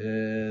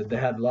They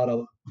had a lot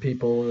of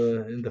people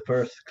in the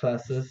first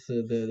classes,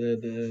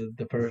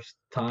 the first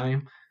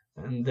time,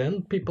 and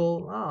then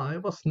people,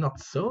 it was not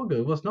so good.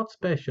 It was not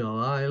special.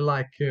 I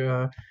like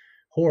her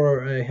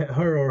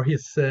or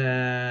his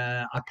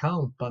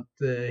account, but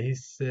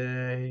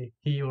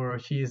he or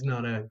she is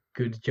not a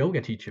good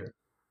yoga teacher.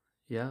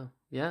 Yeah,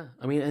 yeah.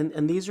 I mean,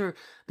 and these are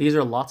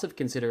lots of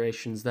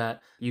considerations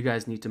that you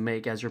guys need to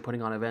make as you're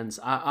putting on events.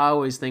 I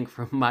always think,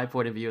 from my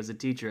point of view as a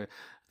teacher,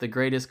 the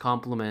greatest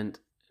compliment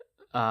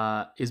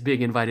is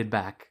being invited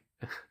back,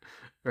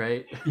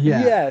 right?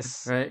 Yeah.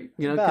 Yes, Right?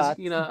 Because but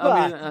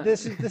I mean,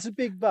 this is a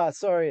big but.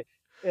 Sorry,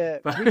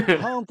 but we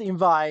can't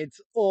invite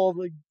all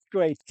the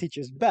great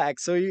teachers back.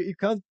 So you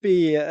can't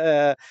be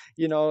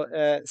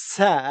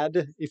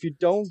sad if you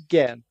don't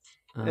get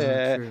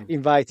true.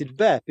 invited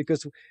back,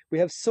 because we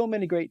have so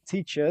many great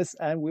teachers,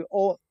 and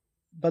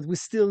but we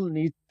still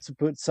need to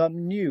put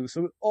some new.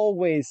 So we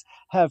always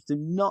have to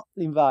not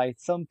invite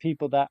some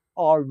people that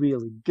are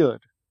really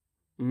good,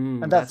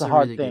 and that's That's a a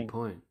hard really good thing.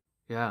 point.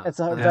 Yeah, It's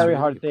a that's a Yeah. very really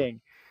hard good point.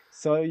 thing.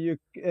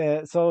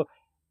 So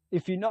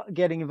if you're not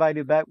getting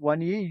invited back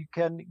 1 year, you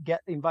can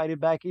get invited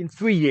back in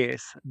 3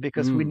 years,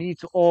 because we Mm. need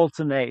to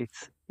alternate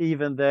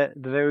even the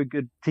very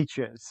good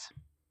teachers.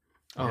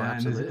 Oh, Yeah,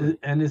 absolutely.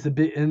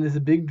 it's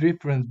a big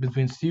difference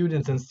between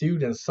students and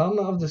students. Some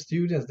of the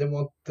students, they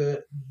want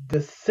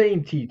the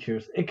same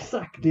teachers,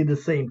 exactly the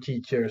same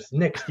teachers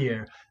next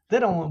year. They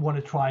don't want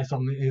to try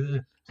someone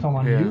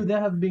Yeah. new. They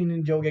have been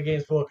in yoga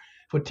games for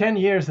 10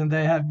 years, and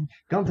they have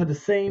gone to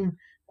the same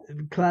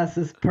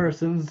classes,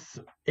 persons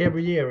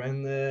every year.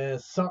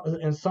 And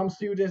some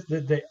students,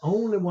 they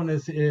only want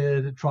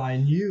to try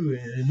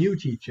new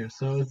teachers.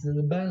 So it's a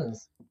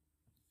balance.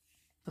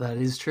 That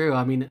is true.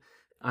 I mean,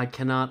 I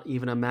cannot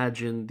even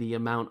imagine the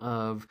amount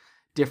of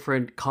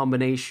different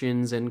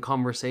combinations and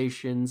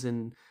conversations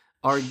and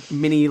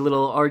mini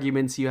little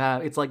arguments you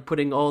have. It's like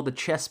putting all the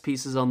chess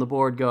pieces on the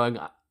board, going,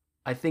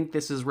 I think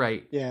this is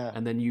right. Yeah.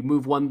 And then you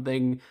move one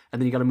thing, and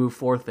then you got to move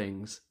four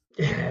things.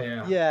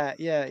 Yeah,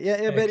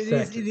 Yeah. But it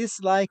exactly. is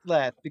like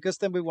that, because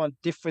then we want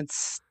different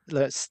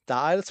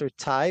styles or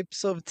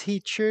types of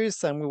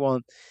teachers, and we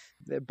want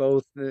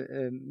both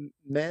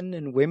men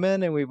and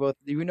women, and we want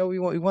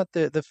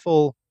the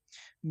full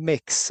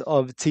mix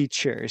of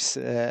teachers.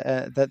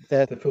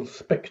 That The full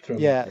spectrum.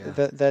 yeah, Yeah.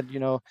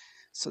 that.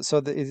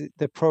 So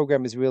the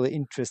program is really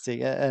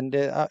interesting, and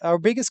our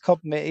biggest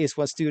compliment is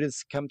when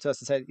students come to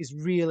us and say it's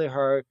really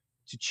hard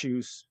to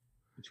choose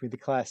between the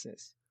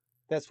classes.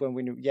 That's when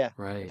we knew, yeah,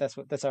 Right.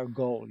 that's our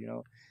goal.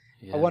 I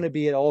Yeah. want to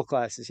be at all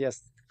classes.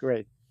 Yes,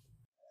 great.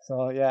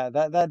 So yeah,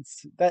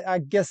 that. I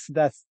guess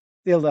that's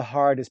still the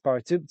hardest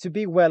part. To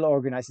be well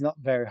organized is not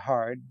very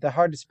hard. The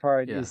hardest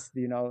part Yeah. is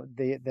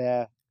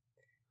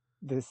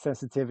the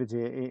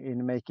sensitivity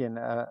in making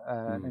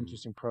an Mm.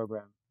 interesting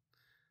program.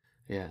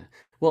 Yeah.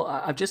 Well,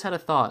 I've just had a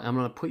thought. I'm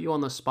going to put you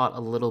on the spot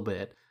a little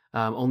bit,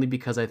 only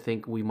because I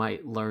think we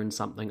might learn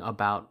something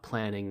about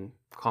planning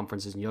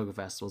conferences and yoga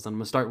festivals. And I'm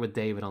going to start with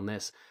David on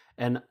this.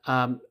 And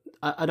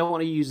I don't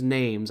want to use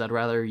names. I'd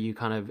rather you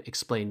kind of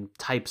explain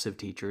types of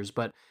teachers.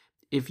 But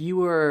if you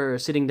were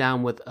sitting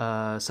down with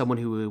someone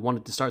who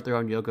wanted to start their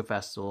own yoga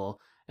festival,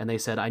 and they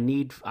said,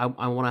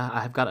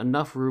 I've got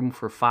enough room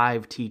for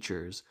 5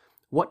 teachers.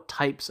 What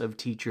types of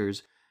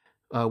teachers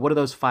what are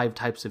those 5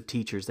 types of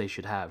teachers they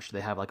should have? Should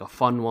they have like a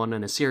fun one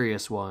and a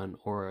serious one,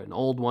 or an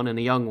old one and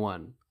a young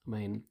one? I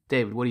mean,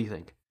 David, what do you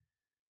think?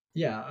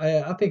 Yeah,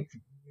 I think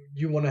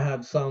you want to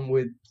have some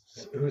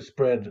who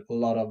spread a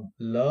lot of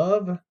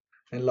love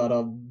and a lot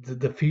of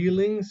the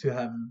feelings. You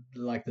have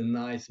like the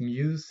nice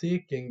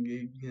music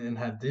and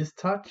have this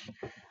touch,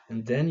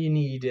 and then you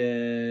need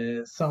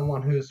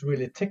someone who's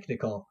really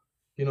technical.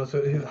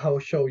 So how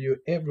show you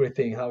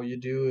everything, how you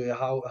do,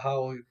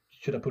 how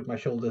should I put my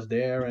shoulders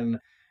there and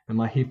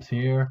my hips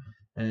here,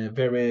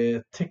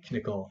 very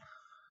technical.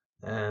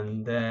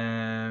 And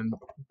then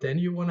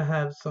you want to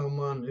have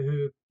someone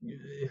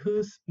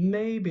who's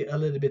maybe a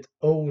little bit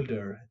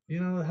older,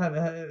 have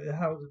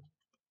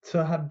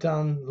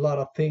done a lot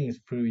of things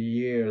through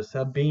years,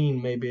 have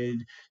been maybe a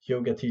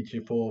yoga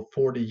teacher for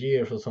 40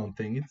 years or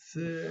something. It's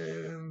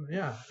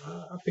yeah,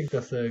 I think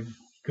that's a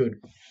good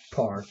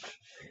part.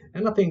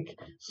 And I think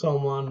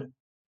someone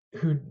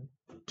who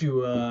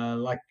do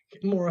like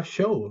more a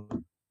show,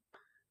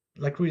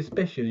 like really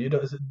special. You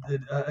don't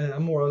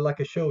more like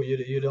a show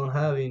you don't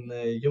have in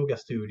yoga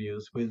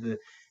studios with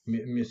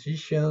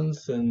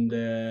musicians and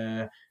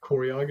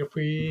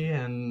choreography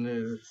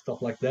and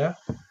stuff like that.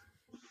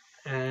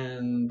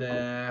 And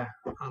I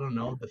don't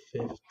know, the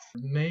fifth,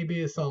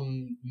 maybe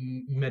some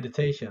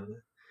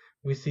meditation.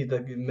 We see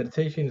that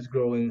meditation is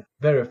growing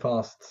very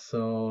fast.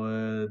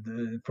 So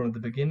from the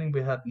beginning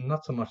we had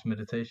not so much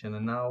meditation,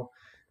 and now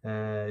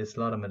it's a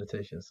lot of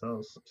meditation.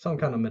 So some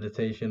kind of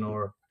meditation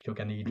or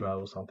yoga nidra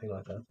or something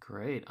like that.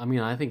 Great. I mean,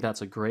 I think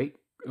that's a great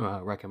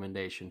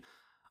recommendation.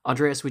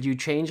 Andreas, would you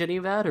change any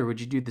of that, or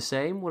would you do the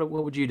same? What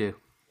would you do?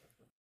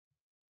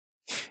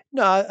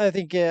 No, I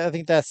think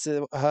that's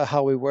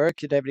how we work.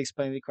 David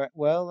explained it quite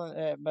well.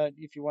 But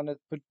if you want to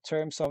put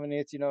terms on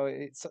it,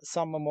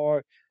 some are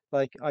more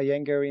like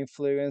Iyengar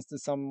influenced,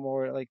 and some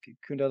more like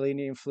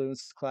Kundalini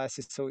influenced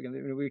classes. So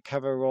we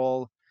cover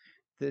all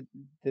the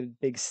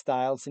big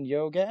styles in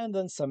yoga, and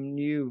then some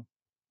new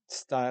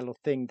style of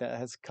thing that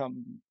has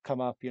come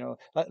up.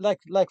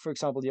 Like for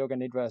example, yoga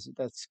nidra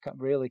that's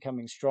really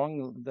coming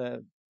strong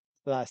the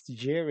last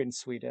year in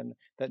Sweden,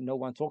 that no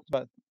one talked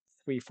about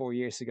 3-4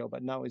 years ago,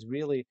 but now is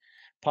really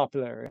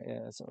popular.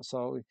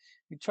 So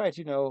we try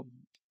to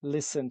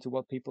listen to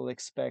what people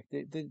expect.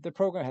 The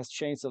program has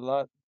changed a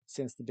lot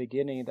since the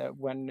beginning. That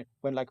when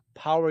like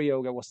power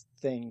yoga was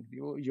the thing,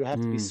 you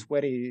have to be Mm.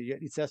 sweaty.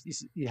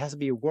 It has to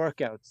be a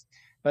workout.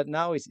 But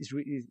now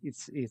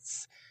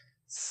it's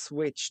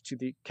switch to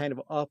the kind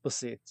of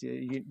opposite.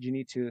 You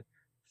need to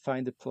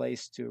find a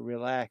place to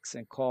relax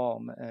and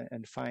calm,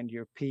 and find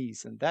your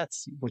peace, and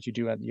that's what you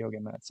do at the yoga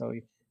mat. So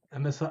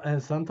And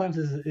sometimes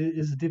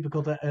it's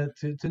difficult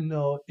to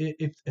know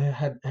if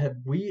have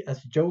we as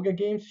yoga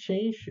games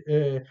changed,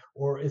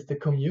 or is the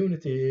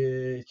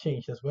community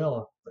changed as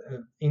well.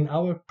 In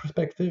our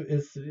perspective,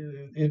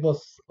 it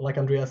was like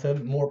Andrea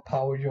said, more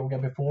power yoga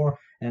before,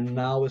 and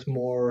now it's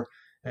more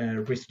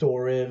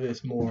restorative,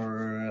 it's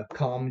more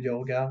calm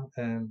yoga,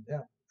 and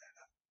yeah.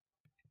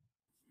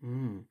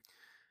 Mm.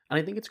 And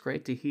I think it's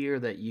great to hear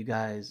that you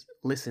guys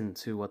listen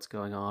to what's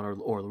going on,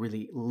 or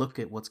really look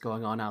at what's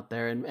going on out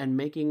there, and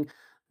making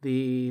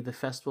the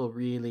festival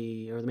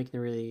really, or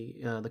making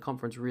the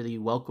conference really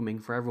welcoming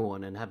for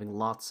everyone, and having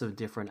lots of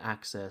different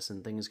access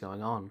and things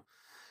going on.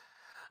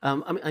 I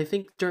mean, I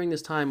think during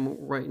this time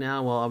right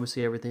now, while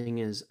obviously everything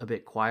is a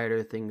bit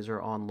quieter, things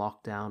are on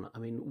lockdown. I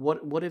mean,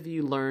 what have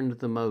you learned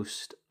the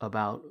most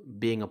about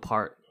being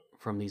apart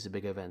from these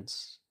big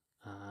events?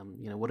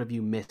 What have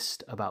you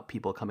missed about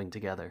people coming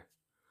together?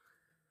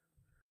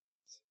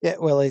 yeah,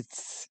 well,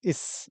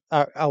 it's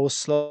our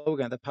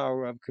slogan, the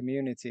power of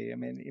community. I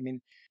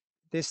mean,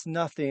 there's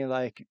nothing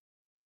like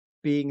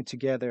being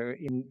together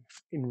in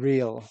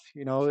real.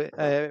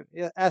 Yeah,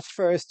 at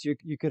first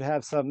you could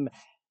have some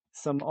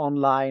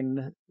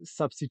online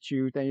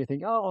substitute, and you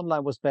think, oh,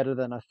 online was better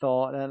than I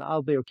thought, and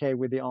I'll be okay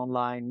with the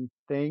online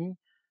thing.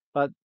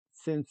 But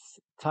since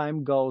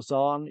time goes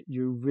on,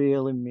 you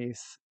really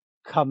miss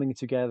coming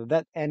together,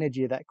 that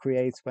energy that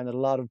creates when a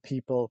lot of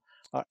people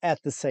are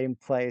at the same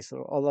place,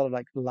 or a lot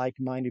of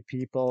like-minded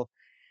people.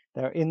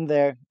 They're in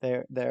there,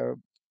 they're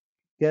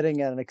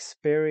getting an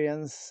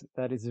experience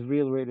that is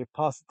really, really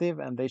positive,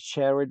 and they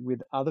share it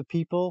with other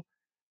people.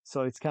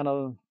 So it's kind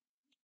of,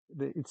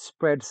 it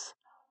spreads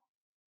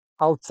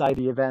outside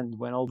the event.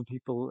 When all the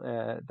people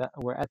that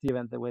were at the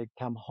event, that will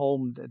come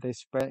home,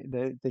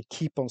 they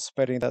keep on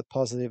spreading that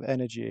positive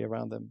energy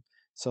around them.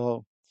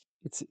 So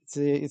it's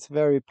a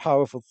very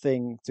powerful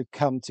thing to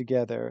come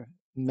together,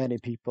 many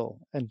people,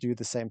 and do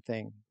the same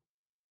thing.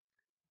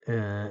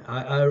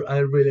 I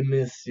really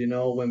miss,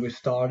 when we're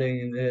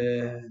starting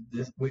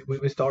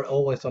we start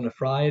always on a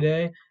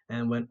Friday,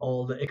 and when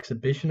all the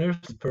exhibitioners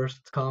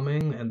first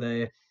coming, and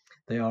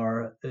they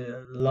are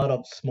a lot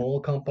of small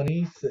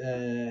companies,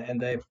 and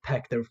they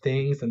pack their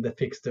things and they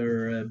fix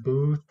their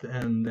booth,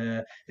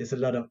 and it's a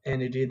lot of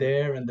energy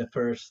there, and the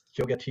first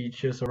yoga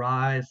teachers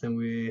arrive and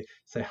we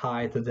say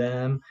hi to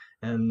them,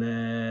 and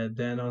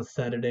then on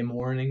Saturday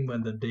morning,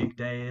 when the big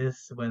day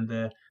is, when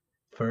the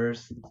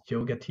first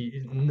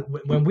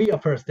when we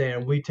are first there,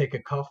 we take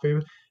a coffee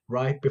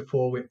right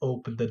before we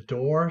open the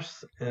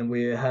doors, and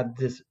we have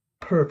this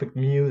perfect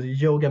music,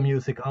 yoga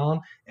music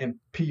on, and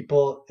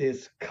people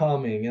is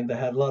coming, and they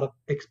have a lot of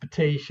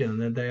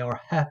expectation, and they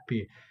are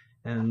happy,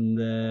 and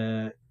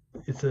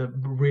it's a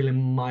really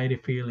mighty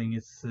feeling.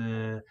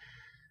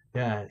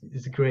 Yeah,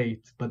 it's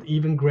great. But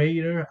even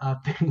greater, I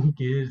think,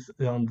 is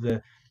on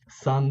the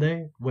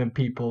Sunday when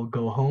people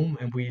go home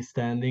and we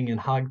standing and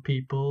hug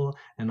people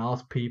and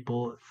ask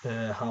people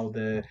how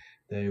the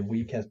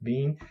week has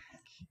been.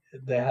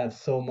 They have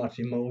so much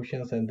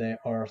emotions and they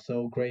are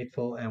so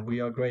grateful, and we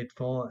are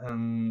grateful,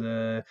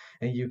 and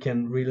you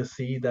can really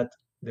see that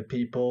the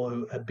people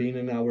who have been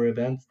in our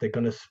events, they're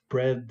gonna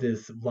spread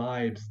this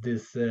vibes,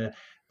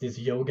 this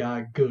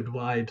yoga good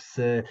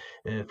vibes,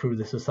 through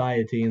the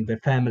society and the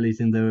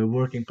families in the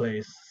working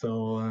place.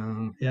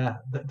 So yeah,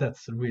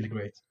 that's really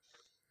great.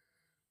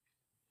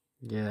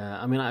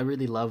 Yeah, I mean, I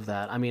really love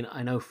that. I mean,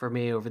 I know for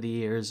me over the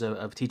years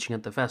of teaching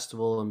at the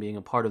festival and being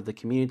a part of the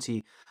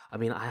community, I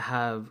mean, I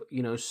have,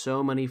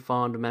 so many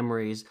fond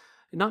memories,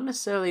 not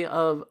necessarily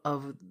of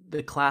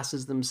the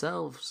classes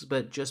themselves,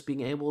 but just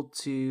being able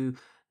to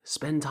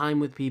spend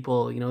time with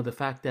people, the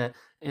fact that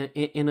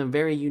in a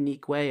very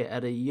unique way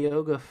at a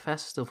yoga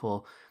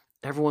festival,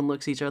 everyone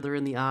looks each other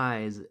in the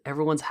eyes,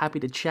 everyone's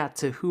happy to chat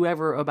to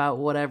whoever about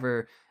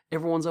whatever,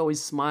 everyone's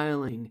always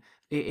smiling.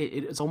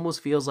 It almost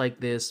feels like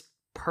this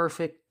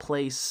perfect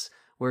place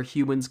where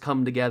humans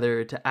come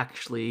together to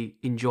actually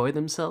enjoy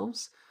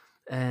themselves,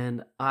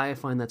 and I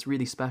find that's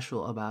really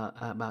special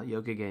about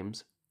yoga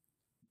games.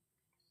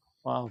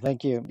 Wow,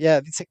 thank you.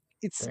 Yeah,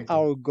 it's Thank you.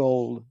 our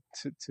goal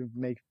to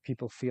make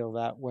people feel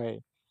that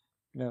way.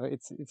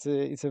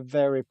 it's a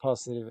very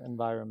positive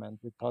environment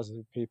with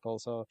positive people.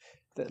 So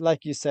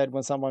like you said,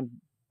 when someone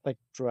like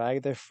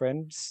drag their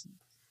friends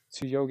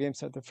to Yo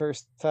games at the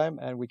first time,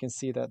 and we can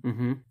see that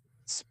Mm-hmm.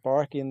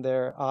 spark in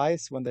their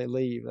eyes when they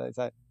leave. It's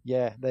like,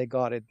 yeah, they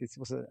got it. This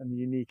was a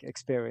unique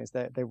experience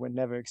that they were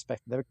never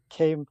expecting. They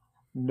came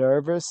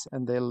nervous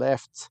and they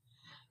left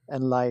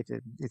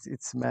enlightened.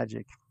 It's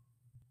magic.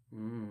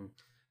 Mm.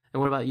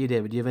 And what about you,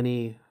 David? Do you have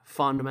any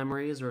fond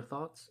memories or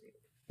thoughts?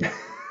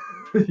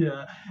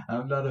 Yeah, I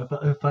have a lot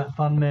of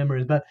fun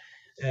memories. But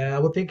I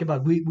would think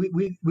about we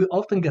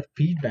often get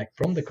feedback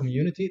from the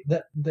community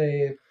that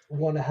they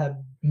want to have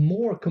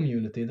more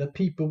community, that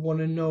people want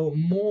to know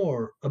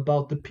more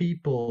about the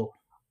people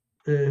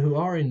who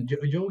are in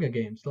yoga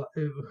games.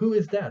 Who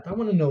is that? I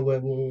want to know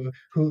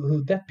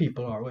who that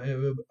people are.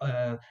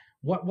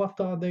 What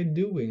are they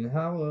doing?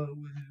 How?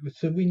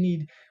 So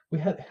we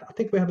have. I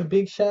think we have a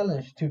big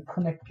challenge to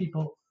connect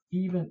people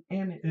even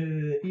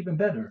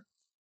better.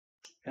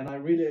 And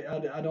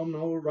I don't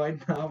know right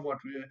now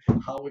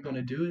how we're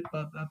gonna do it,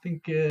 but I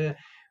think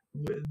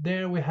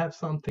there we have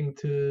something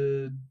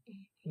to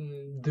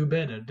do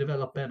better,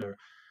 develop better.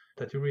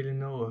 That you really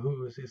know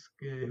who is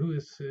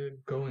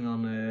going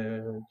on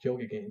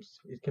yoga games.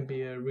 It can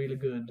be a really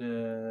good.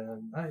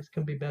 It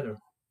can be better.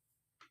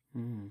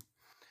 Mm.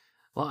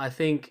 Well, I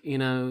think,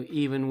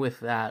 even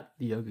with that,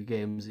 the Yoga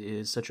Games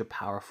is such a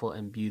powerful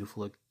and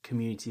beautiful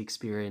community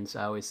experience.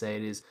 I always say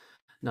it is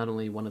not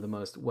only one of the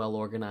most well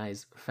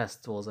organized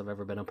festivals I've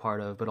ever been a part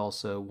of, but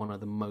also one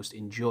of the most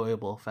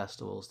enjoyable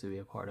festivals to be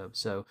a part of.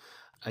 So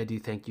I do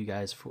thank you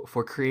guys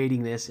for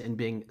creating this and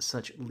being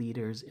such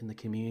leaders in the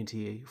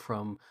community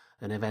from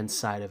an event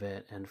side of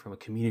it and from a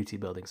community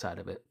building side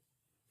of it.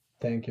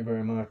 Thank you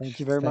very Thank much.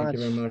 you very Thank you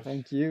much. very much.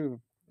 Thank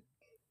you.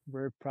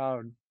 We're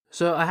proud.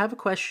 So I have a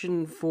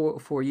question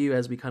for you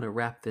as we kind of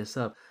wrap this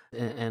up,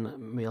 and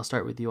maybe I'll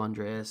start with you,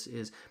 Andreas.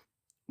 Is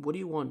what do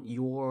you want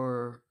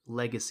your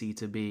legacy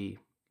to be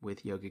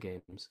with Yoga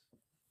Games?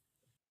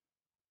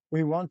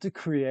 We want to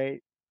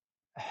create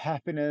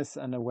happiness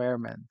and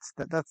awareness.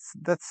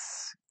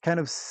 That's kind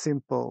of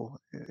simple.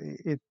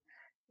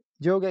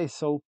 Yoga is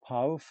so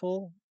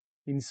powerful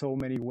in so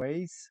many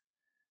ways.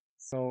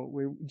 So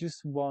we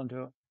just want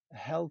to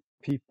help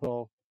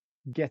people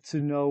get to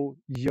know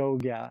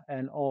yoga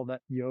and all that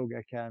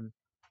yoga can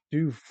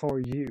do for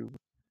you.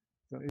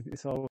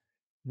 So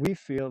we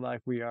feel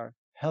like we are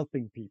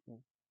helping people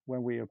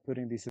when we are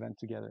putting this event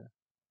together.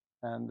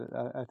 And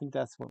I think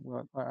that's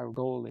what our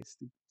goal is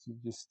to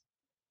just,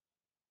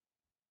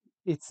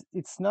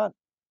 it's not,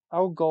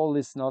 our goal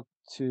is not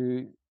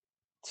to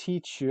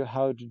teach you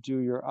how to do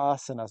your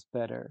asanas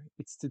better.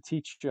 It's to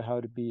teach you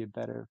how to be a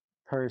better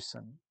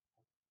person,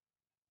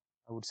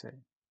 I would say.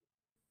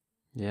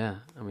 Yeah,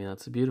 I mean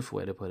that's a beautiful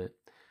way to put it.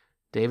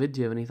 David, do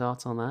you have any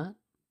thoughts on that?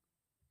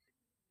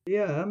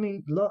 Yeah, I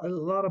mean, a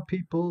lot of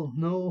people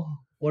know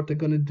what they're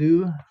gonna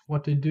do,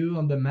 what they do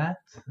on the mat,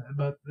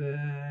 but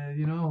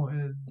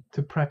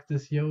to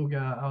practice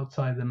yoga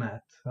outside the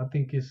mat, I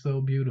think is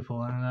so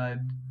beautiful, and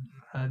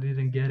I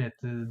didn't get it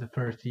the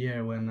first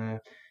year when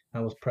I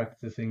was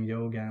practicing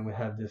yoga and we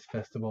had this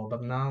festival,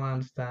 but now I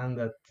understand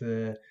that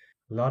a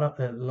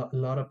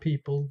lot of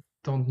people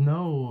don't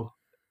know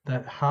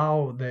that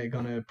how they're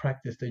gonna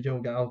practice the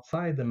yoga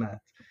outside the mat.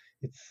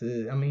 It's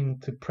I mean,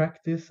 to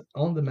practice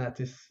on the mat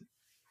is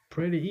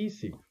pretty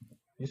easy.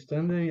 You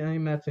stand there on your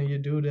mat and you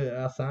do the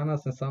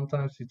asanas, and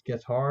sometimes it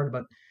gets hard.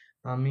 But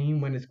I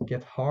mean, when it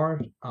gets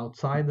hard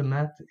outside the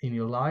mat in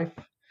your life,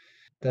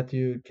 that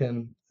you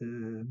can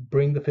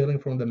bring the feeling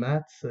from the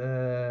mat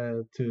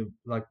to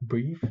like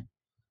breathe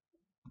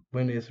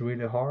when it's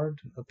really hard.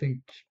 I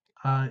think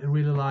I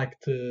really like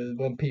to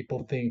when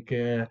people think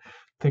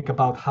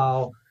about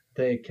how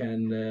they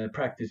can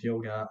practice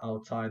yoga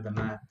outside the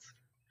mat.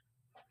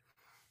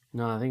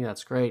 No, I think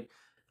that's great.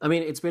 I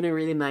mean, it's been a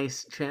really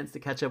nice chance to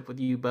catch up with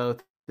you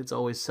both. It's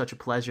always such a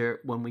pleasure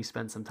when we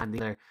spend some time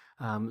together.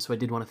 So I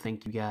did want to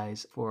thank you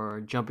guys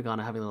for jumping on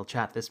and having a little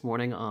chat this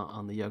morning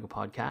on the Yoga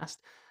Podcast.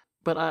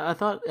 But I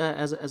thought,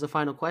 as a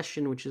final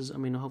question, which is, I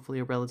mean, hopefully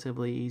a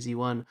relatively easy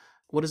one,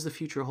 what does the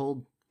future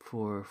hold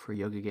for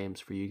Yoga Games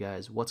for you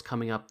guys? What's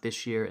coming up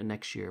this year and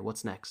next year?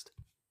 What's next?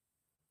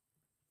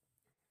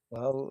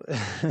 Well,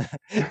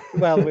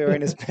 well, we're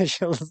in a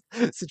special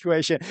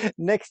situation.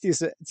 Next is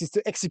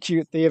to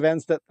execute the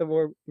events that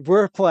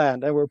were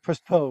planned and were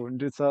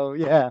postponed. So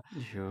yeah,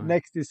 Sure.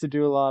 next is to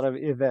do a lot of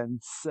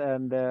events,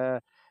 and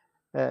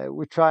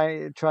we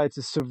try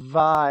to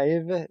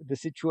survive the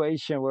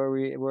situation where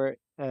we were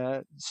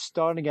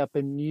starting up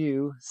a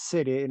new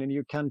city in a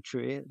new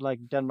country like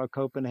Denmark,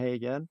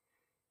 Copenhagen,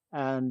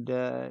 and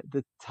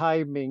the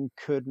timing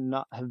could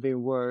not have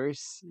been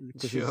worse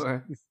because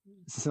Sure.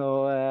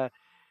 so.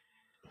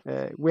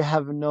 We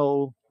have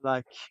no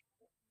like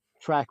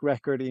track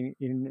record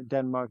in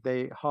Denmark.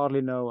 They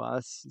hardly know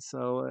us.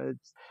 So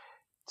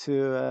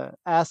to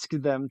ask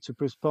them to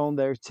postpone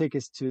their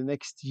tickets to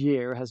next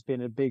year has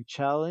been a big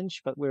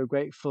challenge, but we're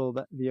grateful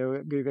that the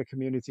yoga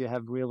community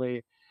have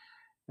really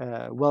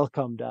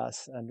welcomed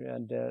us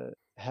and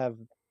have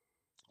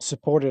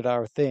supported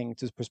our thing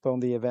to postpone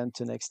the event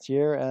to next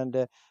year, and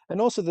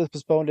also to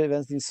postpone the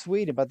events in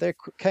Sweden, but they're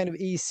kind of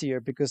easier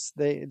because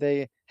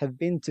they have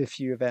been to a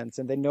few events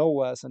and they know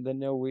us and they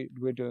know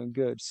we're doing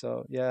good.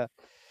 So yeah,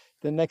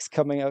 the next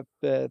coming up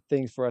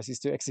thing for us is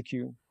to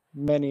execute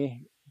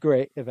many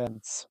great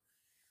events.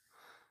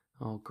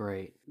 Oh,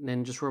 great. And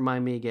then just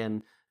remind me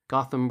again,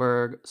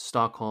 Gothenburg,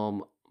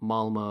 Stockholm,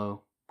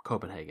 Malmo,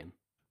 Copenhagen.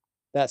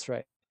 That's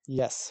right.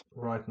 Yes,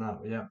 Right now,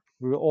 yeah.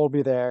 we will all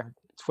be there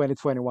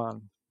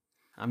 2021.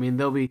 I mean,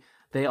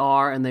 they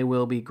are, and they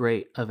will be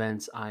great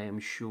events, I am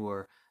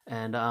sure.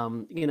 And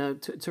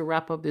to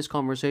wrap up this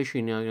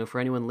conversation, for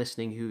anyone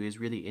listening who is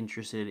really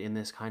interested in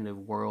this kind of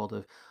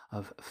world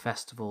of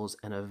festivals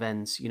and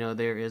events,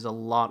 there is a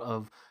lot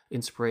of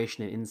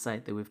inspiration and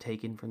insight that we've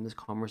taken from this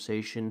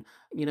conversation.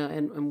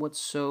 And what's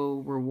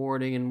so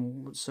rewarding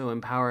and what's so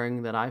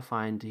empowering that I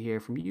find to hear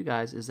from you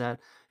guys is that,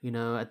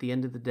 at the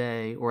end of the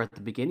day, or at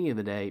the beginning of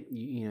the day,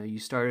 you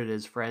started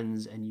as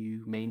friends and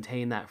you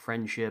maintain that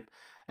friendship,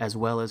 as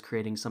well as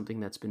creating something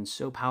that's been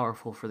so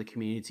powerful for the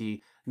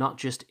community, not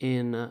just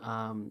in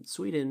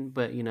Sweden,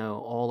 but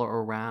all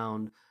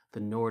around the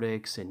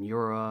Nordics and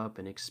Europe,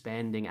 and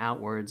expanding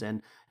outwards.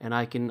 And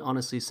I can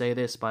honestly say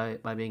this by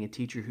being a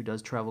teacher who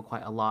does travel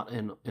quite a lot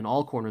in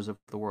all corners of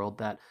the world,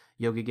 that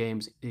Yoga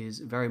Games is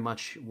very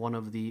much one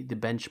of the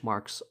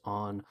benchmarks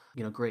on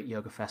great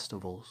yoga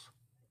festivals.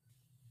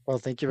 Well,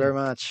 thank you very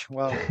much.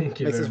 Well, Thank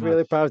you makes very us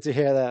really much. proud to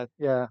hear that.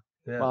 Yeah.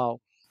 Yeah. Wow.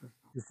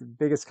 It's the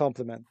biggest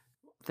compliment.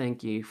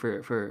 Thank you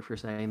for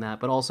saying that.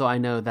 But also, I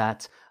know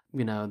that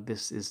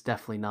this is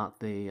definitely not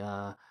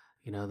the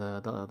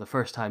the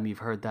first time you've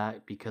heard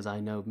that, because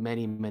I know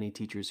many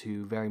teachers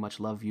who very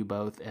much love you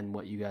both and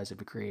what you guys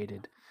have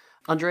created.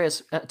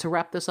 Andreas, to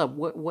wrap this up,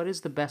 what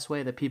is the best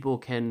way that people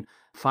can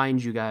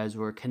find you guys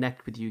or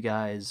connect with you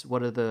guys?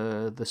 What are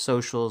the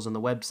socials and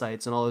the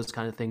websites and all those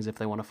kind of things if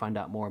they want to find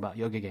out more about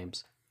Yoga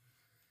Games?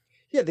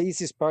 Yeah, the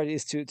easiest part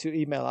is to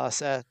email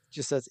us at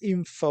just at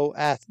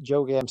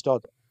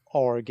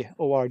info@yogagames.org.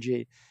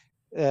 O-R-G.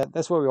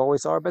 That's where we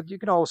always are, but you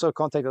can also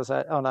contact us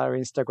on our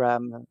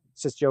Instagram,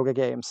 it's just Yoga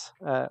Games,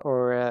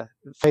 or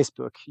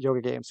Facebook,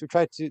 Yoga Games. We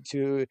try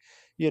to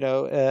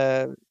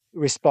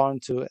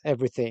respond to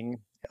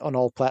everything on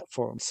all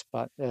platforms,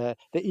 but the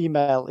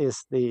email and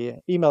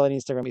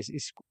Instagram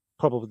is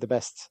probably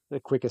the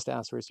quickest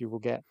answers you will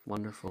get.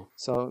 Wonderful.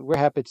 So we're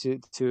happy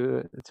to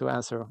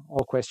answer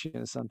all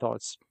questions and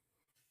thoughts.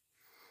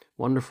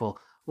 Wonderful.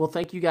 Well,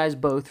 thank you guys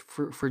both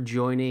for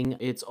joining.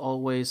 It's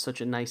always such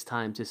a nice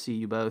time to see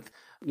you both.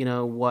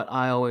 What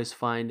I always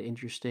find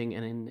interesting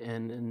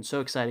and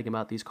so exciting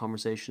about these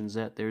conversations,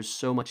 that there's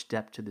so much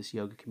depth to this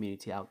yoga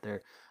community out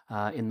there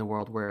in the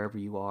world, wherever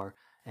you are.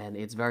 And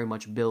it's very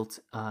much built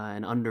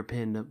and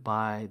underpinned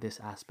by this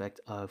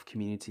aspect of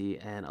community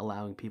and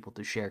allowing people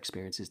to share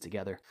experiences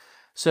together.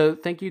 So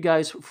thank you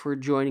guys for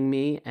joining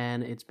me,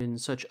 and it's been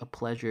such a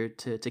pleasure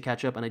to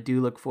catch up, and I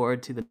do look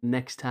forward to the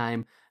next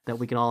time that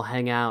we can all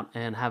hang out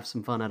and have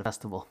some fun at a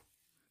festival.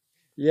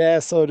 Yeah,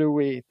 so do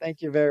we.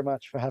 Thank you very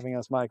much for having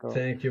us, Michael.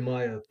 Thank you,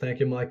 Maya. Thank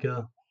you,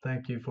 Michael.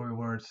 Thank you for your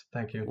words.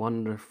 Thank you.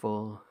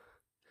 Wonderful.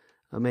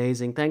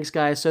 Amazing. Thanks,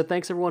 guys. So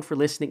thanks, everyone, for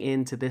listening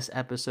in to this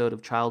episode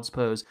of Child's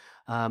Pose.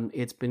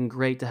 It's been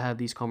great to have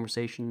these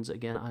conversations.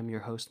 Again, I'm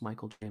your host,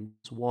 Michael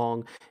James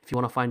Wong. If you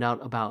want to find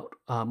out about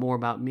more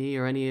about me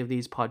or any of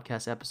these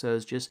podcast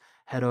episodes, just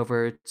head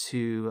over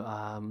to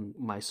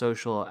my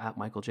social at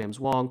Michael James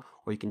Wong,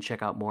 or you can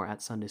check out more at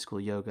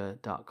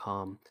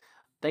sundayschoolyoga.com.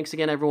 Thanks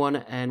again, everyone,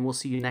 and we'll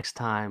see you next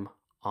time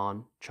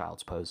on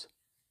Child's Pose.